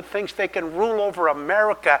people that thinks they can rule over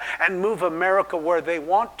America and move America where they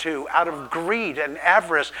want to out of greed and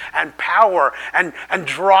avarice and power and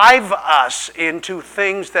drive us into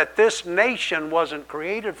things that this nation wasn't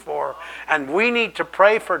created for. And we need to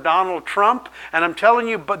pray for Donald Trump. And I'm telling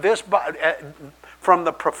you, but this... from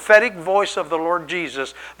the prophetic voice of the Lord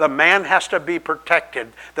Jesus, the man has to be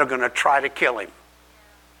protected. They're going to try to kill him.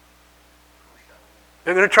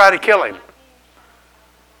 They're going to try to kill him.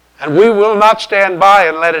 And we will not stand by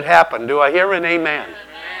and let it happen. Do I hear an amen? Amen.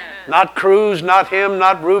 Not Cruz, not him,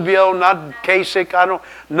 not Rubio, not Kasich.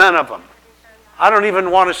 None of them. I don't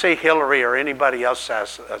even want to say Hillary or anybody else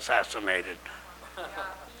assassinated.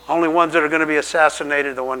 Only ones that are going to be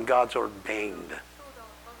assassinated are the one God's ordained.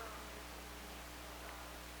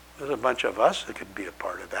 There's a bunch of us that could be a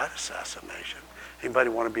part of that assassination.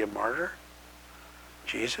 Anybody want to be a martyr?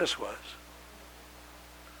 Jesus was.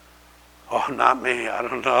 Oh, not me. I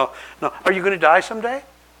don't know. No. Are you going to die someday?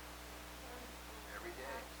 Every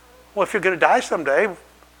day. Well, if you're going to die someday,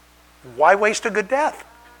 why waste a good death?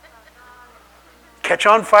 Catch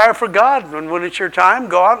on fire for God. And when it's your time,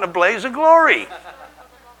 go out in a blaze of glory.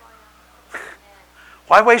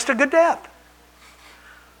 Why waste a good death?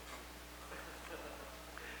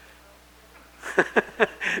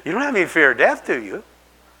 You don't have any fear of death, do you?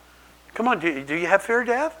 Come on, do you have fear of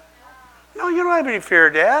death? No, you don't have any fear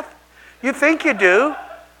of death. You think you do.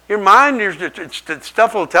 Your mind,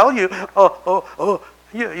 stuff will tell you,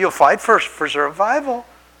 you'll fight for survival.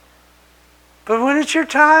 But when it's your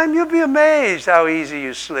time, you'll be amazed how easy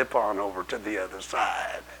you slip on over to the other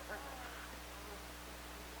side.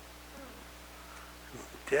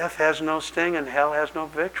 Death has no sting and hell has no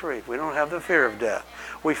victory. We don't have the fear of death.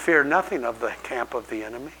 We fear nothing of the camp of the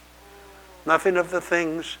enemy. Nothing of the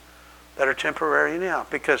things that are temporary now.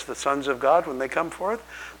 Because the sons of God, when they come forth,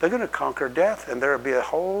 they're going to conquer death. And there will be a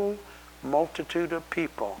whole multitude of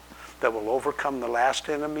people that will overcome the last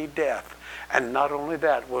enemy, death. And not only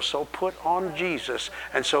that, will so put on Jesus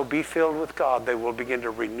and so be filled with God, they will begin to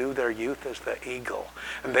renew their youth as the eagle.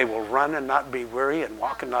 And they will run and not be weary and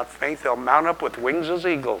walk and not faint. They'll mount up with wings as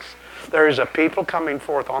eagles. There is a people coming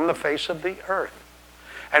forth on the face of the earth.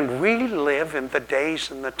 And we live in the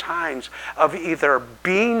days and the times of either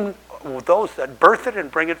being those that birth it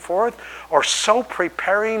and bring it forth, or so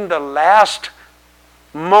preparing the last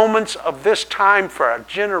moments of this time for a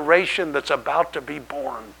generation that's about to be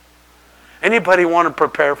born. Anybody want to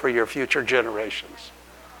prepare for your future generations?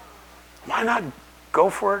 Why not go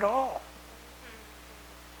for it all?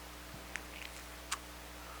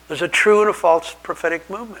 There's a true and a false prophetic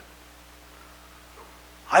movement.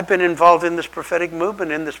 I've been involved in this prophetic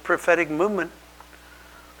movement. In this prophetic movement,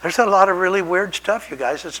 there's a lot of really weird stuff, you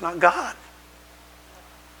guys. It's not God.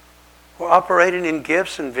 We're operating in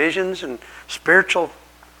gifts and visions and spiritual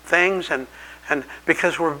things, and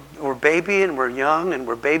because we're baby and we're young and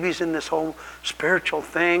we're babies in this whole spiritual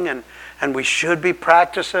thing, and we should be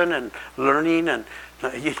practicing and learning, and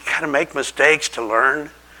you got to make mistakes to learn,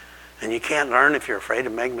 and you can't learn if you're afraid to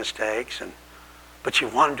make mistakes, but you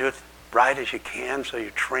want to do it right as you can, so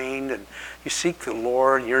you're trained and you seek the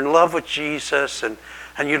Lord. You're in love with Jesus, and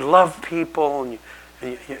you love people, and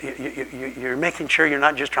you're making sure you're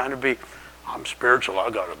not just trying to be, I'm spiritual, I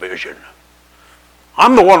got a vision.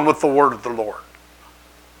 I'm the one with the word of the Lord.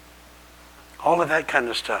 All of that kind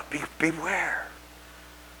of stuff. Beware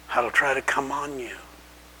how it'll try to come on you.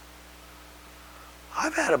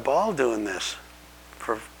 I've had a ball doing this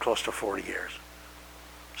for close to 40 years,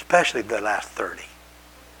 especially the last 30.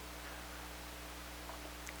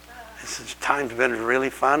 Time's been really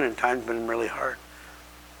fun and time's been really hard.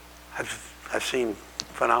 I've seen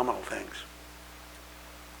phenomenal things.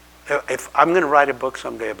 If I'm going to write a book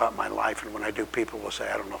someday about my life, and when I do, people will say,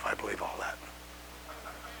 I don't know if I believe all that.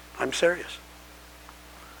 I'm serious.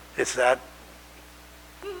 It's that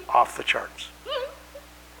off the charts.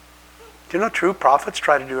 Do you know true prophets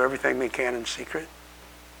try to do everything they can in secret?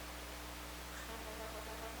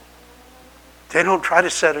 They don't try to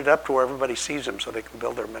set it up to where everybody sees them so they can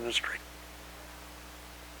build their ministry.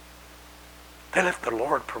 They let the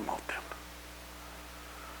Lord promote them.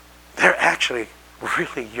 They're actually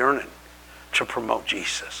really yearning to promote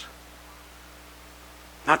Jesus,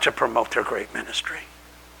 not to promote their great ministry.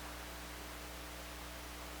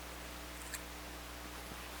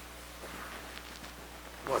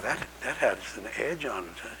 Well, that has an edge on it.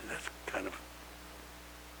 That's kind of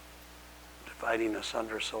dividing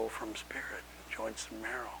asunder soul from spirit, joints and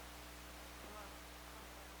marrow.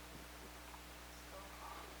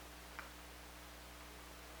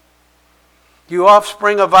 You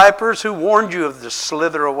offspring of vipers, who warned you of to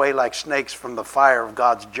slither away like snakes from the fire of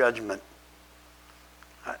God's judgment?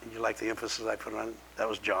 You like the emphasis I put on it? That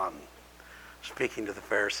was John speaking to the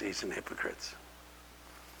Pharisees and hypocrites.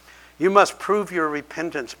 You must prove your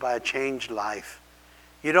repentance by a changed life.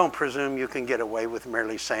 You don't presume you can get away with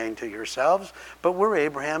merely saying to yourselves, but we're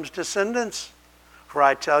Abraham's descendants. For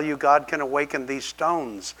I tell you, God can awaken these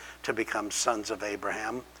stones to become sons of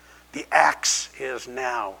Abraham. The axe is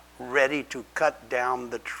now ready to cut down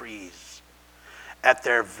the trees at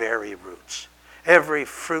their very roots. Every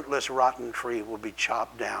fruitless, rotten tree will be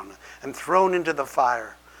chopped down and thrown into the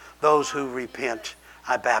fire. Those who repent,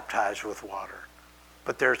 I baptize with water.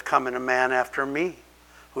 But there's coming a man after me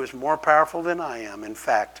who is more powerful than I am. In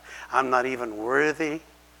fact, I'm not even worthy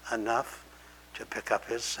enough to pick up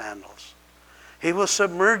his sandals. He will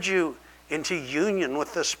submerge you into union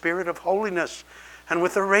with the Spirit of holiness and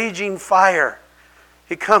with a raging fire.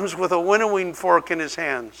 He comes with a winnowing fork in his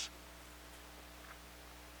hands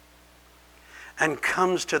and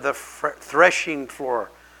comes to the threshing floor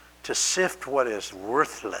to sift what is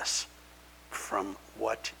worthless from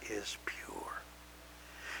what is pure.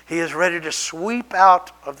 He is ready to sweep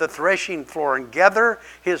out of the threshing floor and gather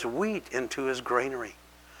his wheat into his granary.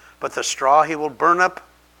 But the straw he will burn up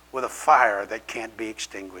with a fire that can't be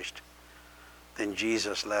extinguished. Then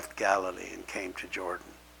Jesus left Galilee and came to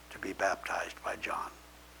Jordan to be baptized by John.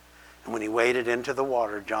 And when he waded into the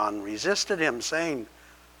water, John resisted him, saying,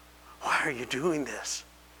 "Why are you doing this?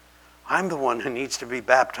 I'm the one who needs to be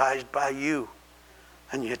baptized by you,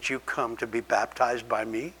 and yet you come to be baptized by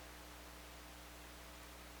me?"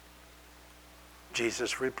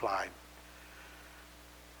 Jesus replied,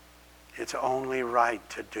 "It's only right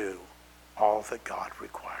to do all that God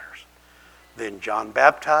requires." Then John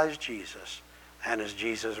baptized Jesus, and as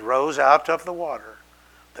Jesus rose out of the water,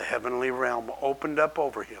 the heavenly realm opened up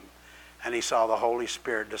over him, and he saw the Holy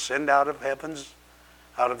Spirit descend out of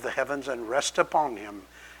the heavens and rest upon him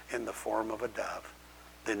in the form of a dove.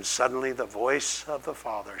 Then suddenly the voice of the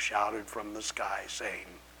Father shouted from the sky,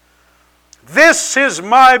 saying, "This is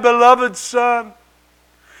my beloved Son,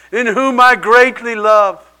 in whom I greatly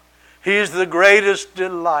love. He is the greatest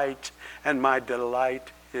delight, and my delight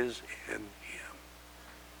is in him."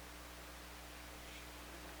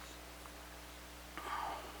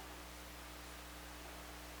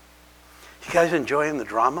 You guys enjoying the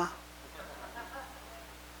drama?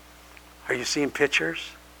 Are you seeing pictures?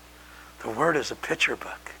 The Word is a picture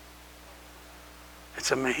book.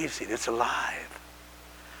 It's amazing. It's alive.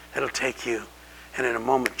 It'll take you, and in a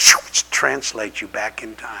moment, translate you back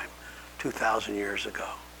in time, 2,000 years ago,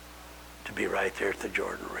 to be right there at the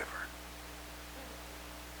Jordan River.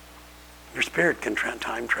 Your spirit can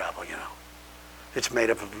time travel, you know. It's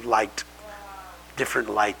made of light, different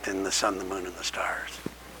light than the sun, the moon, and the stars.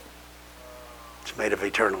 It's made of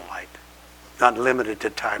eternal light, not limited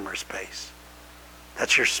to time or space.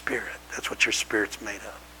 That's your spirit. That's what your spirit's made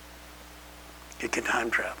of. You can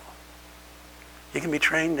time travel. You can be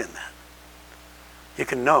trained in that. You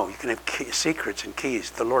can know. You can have secrets and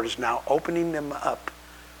keys. The Lord is now opening them up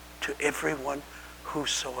to everyone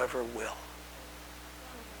whosoever will.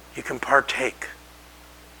 You can partake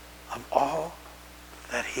of all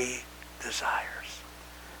that he desires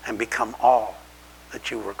and become all that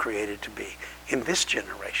you were created to be in this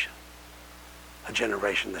generation. A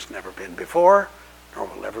generation that's never been before, nor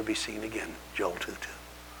will ever be seen again. Joel 2:2.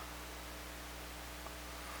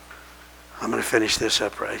 I'm going to finish this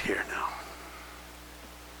up right here now.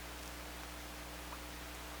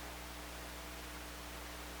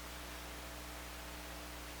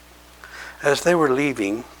 As they were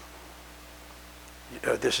leaving,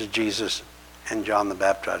 this is Jesus and John the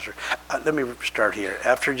Baptizer. Let me start here.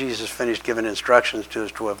 After Jesus finished giving instructions to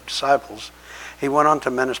his 12 disciples, he went on to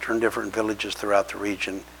minister in different villages throughout the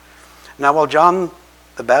region. Now, while John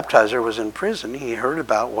the Baptizer was in prison, he heard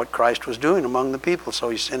about what Christ was doing among the people. So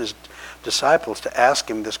he sent his disciples to ask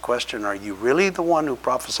him this question: "Are you really the one who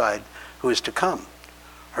prophesied who is to come?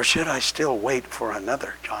 Or should I still wait for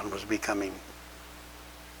another? John was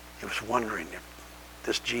he was wondering if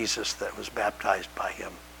this Jesus that was baptized by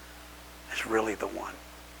him is really the one.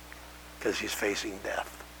 Because he's facing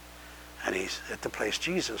death. And he's at the place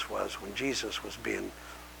Jesus was when Jesus was being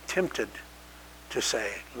tempted to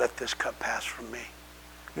say, let this cup pass from me.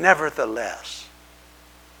 Nevertheless,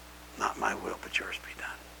 not my will, but yours be done.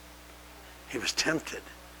 He was tempted,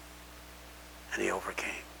 and he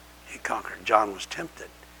overcame. He conquered. John was tempted,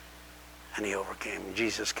 and he overcame.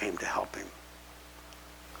 Jesus came to help him.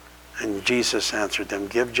 And Jesus answered them,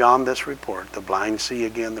 give John this report. The blind see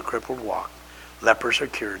again, the crippled walk. Lepers are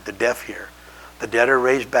cured, the deaf hear. The dead are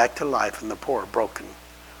raised back to life, and the poor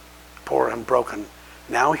and broken.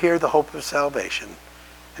 Now hear the hope of salvation.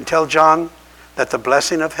 And tell John that the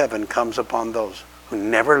blessing of heaven comes upon those who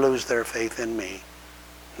never lose their faith in me,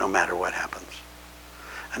 no matter what happens.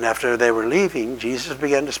 And after they were leaving, Jesus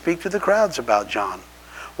began to speak to the crowds about John.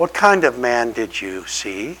 What kind of man did you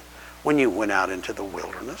see when you went out into the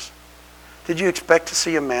wilderness? Did you expect to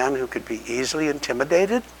see a man who could be easily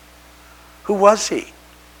intimidated? Who was he?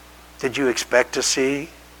 Did you expect to see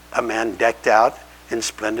a man decked out in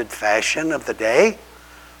splendid fashion of the day?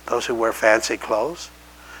 Those who wear fancy clothes?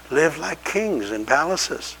 Live like kings in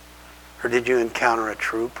palaces? Or did you encounter a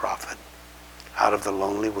true prophet out of the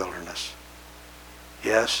lonely wilderness?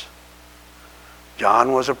 Yes,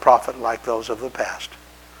 John was a prophet like those of the past.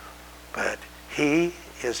 But he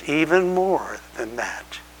is even more than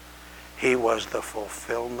that. He was the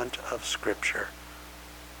fulfillment of Scripture.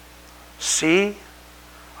 See,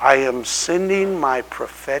 I am sending my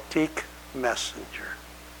prophetic messenger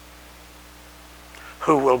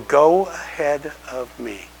who will go ahead of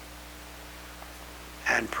me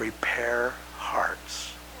and prepare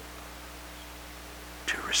hearts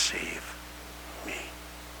to receive me.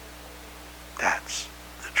 That's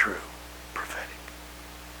the true prophetic.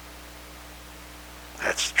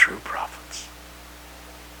 That's the true prophets.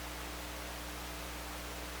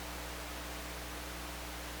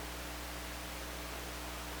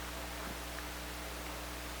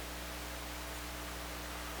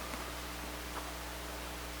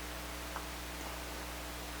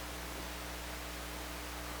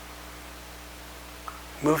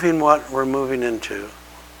 Moving what we're moving into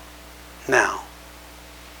now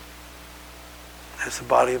as the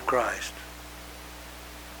body of Christ.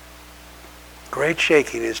 Great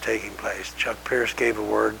shaking is taking place. Chuck Pierce gave a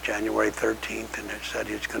word January 13th, and it said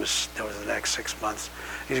he's going to, over the next 6 months,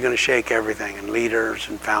 he's going to shake everything, and leaders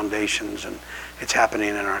and foundations, and it's happening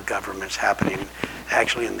in our government. It's happening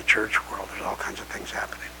actually in the church world. There's all kinds of things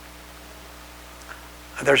happening.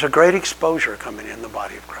 There's a great exposure coming in the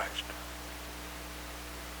body of Christ.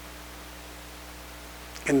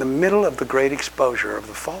 In the middle of the great exposure of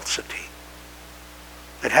the falsity,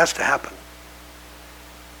 it has to happen.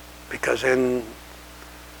 Because in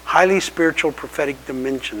highly spiritual prophetic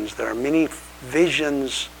dimensions, there are many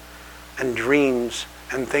visions and dreams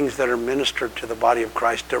and things that are ministered to the body of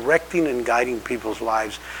Christ, directing and guiding people's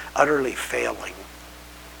lives, utterly failing.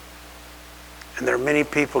 And there are many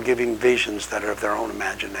people giving visions that are of their own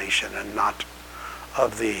imagination and not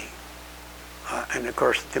of the and of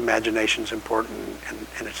course, the imagination is important,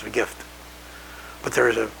 and it's a gift. But there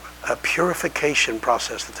is a purification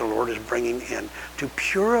process that the Lord is bringing in to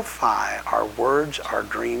purify our words, our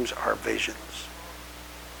dreams, our visions.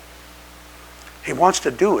 He wants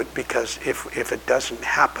to do it because if it doesn't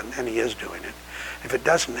happen, and he is doing it, if it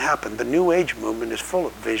doesn't happen, the New Age movement is full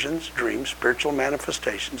of visions, dreams, spiritual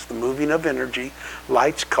manifestations, the moving of energy,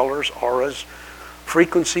 lights, colors, auras,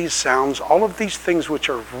 frequencies, sounds, all of these things which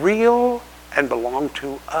are real and belong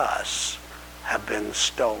to us have been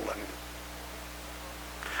stolen.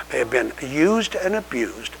 They have been used and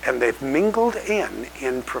abused, and they've mingled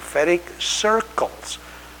in prophetic circles.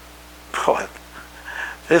 Boy,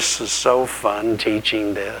 this is so fun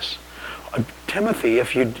teaching this. Timothy,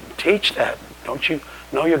 if you teach that, don't you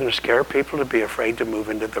know you're going to scare people to be afraid to move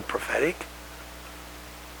into the prophetic?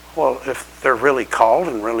 Well, if they're really called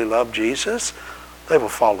and really love Jesus, they will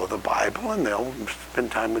follow the Bible, and they'll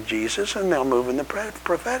spend time with Jesus, and they'll move in the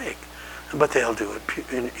prophetic. But they'll do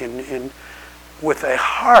it with a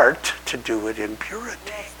heart to do it in purity.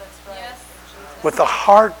 Yes, that's right. Yes. With a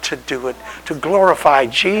heart to do it, to glorify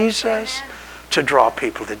Jesus, to draw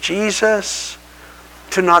people to Jesus,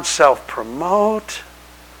 to not self-promote.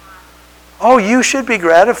 Oh, you should be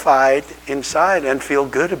gratified inside and feel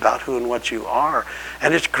good about who and what you are.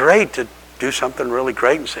 And it's great to do something really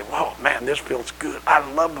great and say, whoa, man, this feels good. I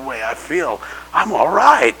love the way I feel. I'm all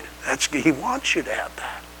right. He wants you to have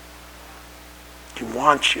that. He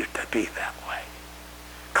wants you to be that way,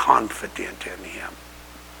 confident in him.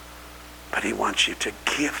 But but he wants you to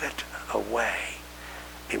give it away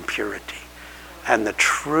in purity. And the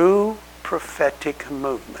true prophetic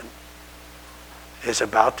movement is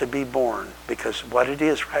about to be born, because what it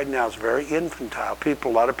is right now is very infantile. A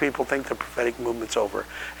lot of people think the prophetic movement's over.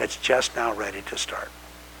 It's just now ready to start.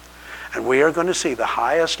 And we are going to see the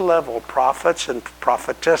highest level prophets and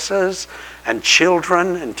prophetesses and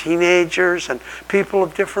children and teenagers and people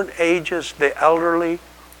of different ages, the elderly.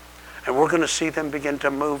 And we're going to see them begin to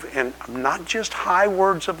move in not just high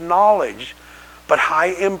words of knowledge, but high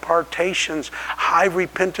impartations, high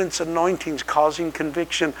repentance anointings causing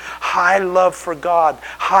conviction, high love for God,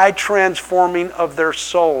 high transforming of their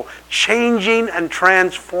soul, changing and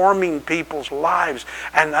transforming people's lives,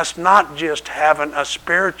 and us not just having a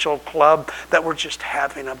spiritual club that we're just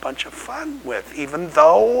having a bunch of fun with, even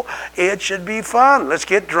though it should be fun. Let's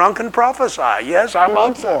get drunk and prophesy. Yes, I'm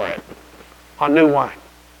up for it. On new wine.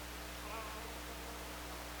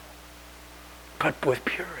 But with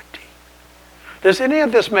purity. Does any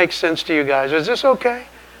of this make sense to you guys? Is this okay?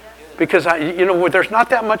 Because there's not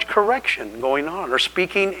that much correction going on or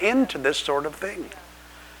speaking into this sort of thing.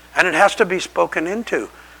 And it has to be spoken into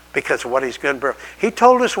because of what he's going to birth. He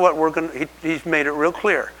told us what we're going to, he's made it real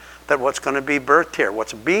clear that what's going to be birthed here,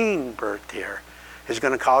 what's being birthed here, is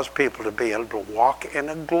going to cause people to be able to walk in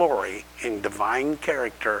a glory, in divine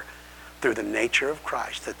character, through the nature of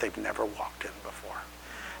Christ that they've never walked in before.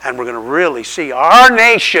 And we're going to really see our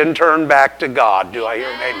nation turn back to God. Do I hear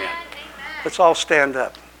an amen? Amen. Let's all stand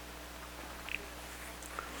up.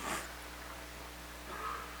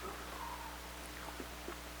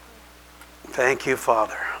 Thank you,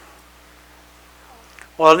 Father.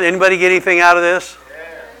 Well, did anybody get anything out of this?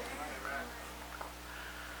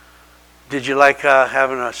 Did you like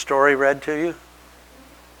having a story read to you?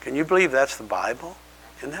 Can you believe that's the Bible?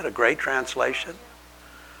 Isn't that a great translation?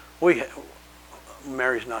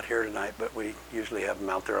 Mary's not here tonight, but we usually have them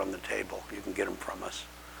out there on the table. You can get them from us.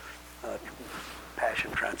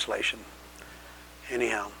 Passion Translation.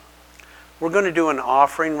 Anyhow, we're going to do an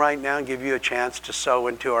offering right now and give you a chance to sow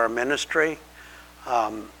into our ministry.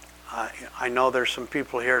 I know there's some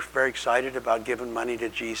people here very excited about giving money to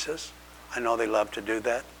Jesus. I know they love to do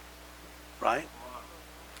that, right?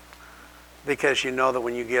 Because you know that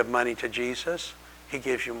when you give money to Jesus, he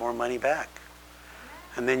gives you more money back.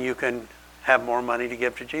 And then you can have more money to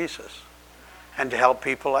give to Jesus and to help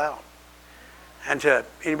people out. And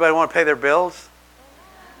anybody want to pay their bills?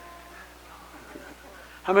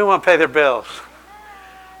 How many want to pay their bills?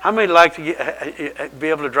 How many like to be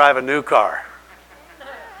able to drive a new car?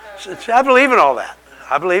 I believe in all that.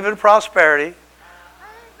 I believe in prosperity.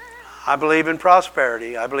 I believe in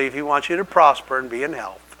prosperity. I believe he wants you to prosper and be in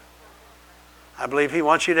health. I believe he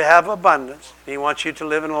wants you to have abundance. He wants you to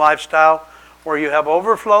live in a lifestyle where you have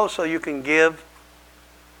overflow so you can give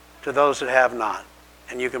to those that have not.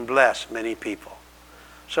 And you can bless many people.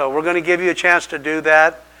 So we're going to give you a chance to do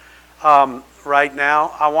that right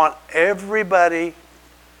now. I want everybody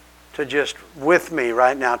to just, with me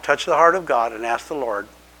right now, touch the heart of God and ask the Lord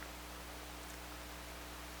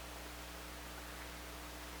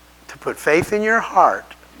to put faith in your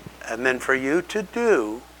heart, and then for you to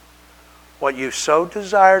do what you so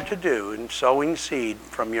desire to do in sowing seed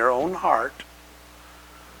from your own heart.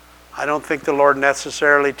 I don't think the Lord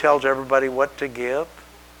necessarily tells everybody what to give.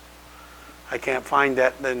 I can't find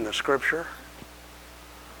that in the scripture.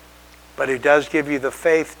 But he does give you the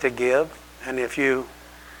faith to give. And if you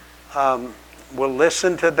will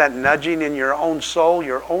listen to that nudging in your own soul,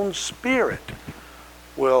 your own spirit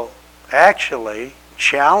will actually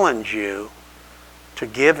challenge you to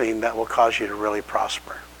giving that will cause you to really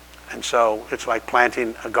prosper. And so it's like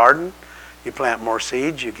planting a garden. You plant more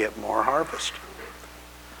seeds, you get more harvest.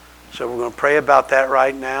 So we're going to pray about that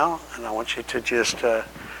right now. And I want you to just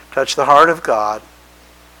touch the heart of God.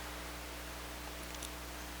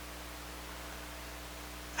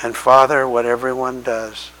 And Father, what everyone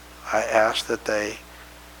does, I ask that they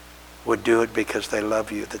would do it because they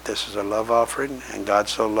love you, that this is a love offering, and God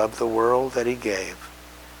so loved the world that he gave.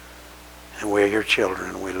 And we're your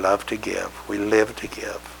children. We love to give. We live to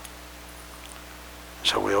give.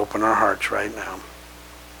 So we open our hearts right now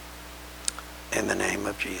in the name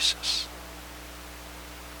of Jesus.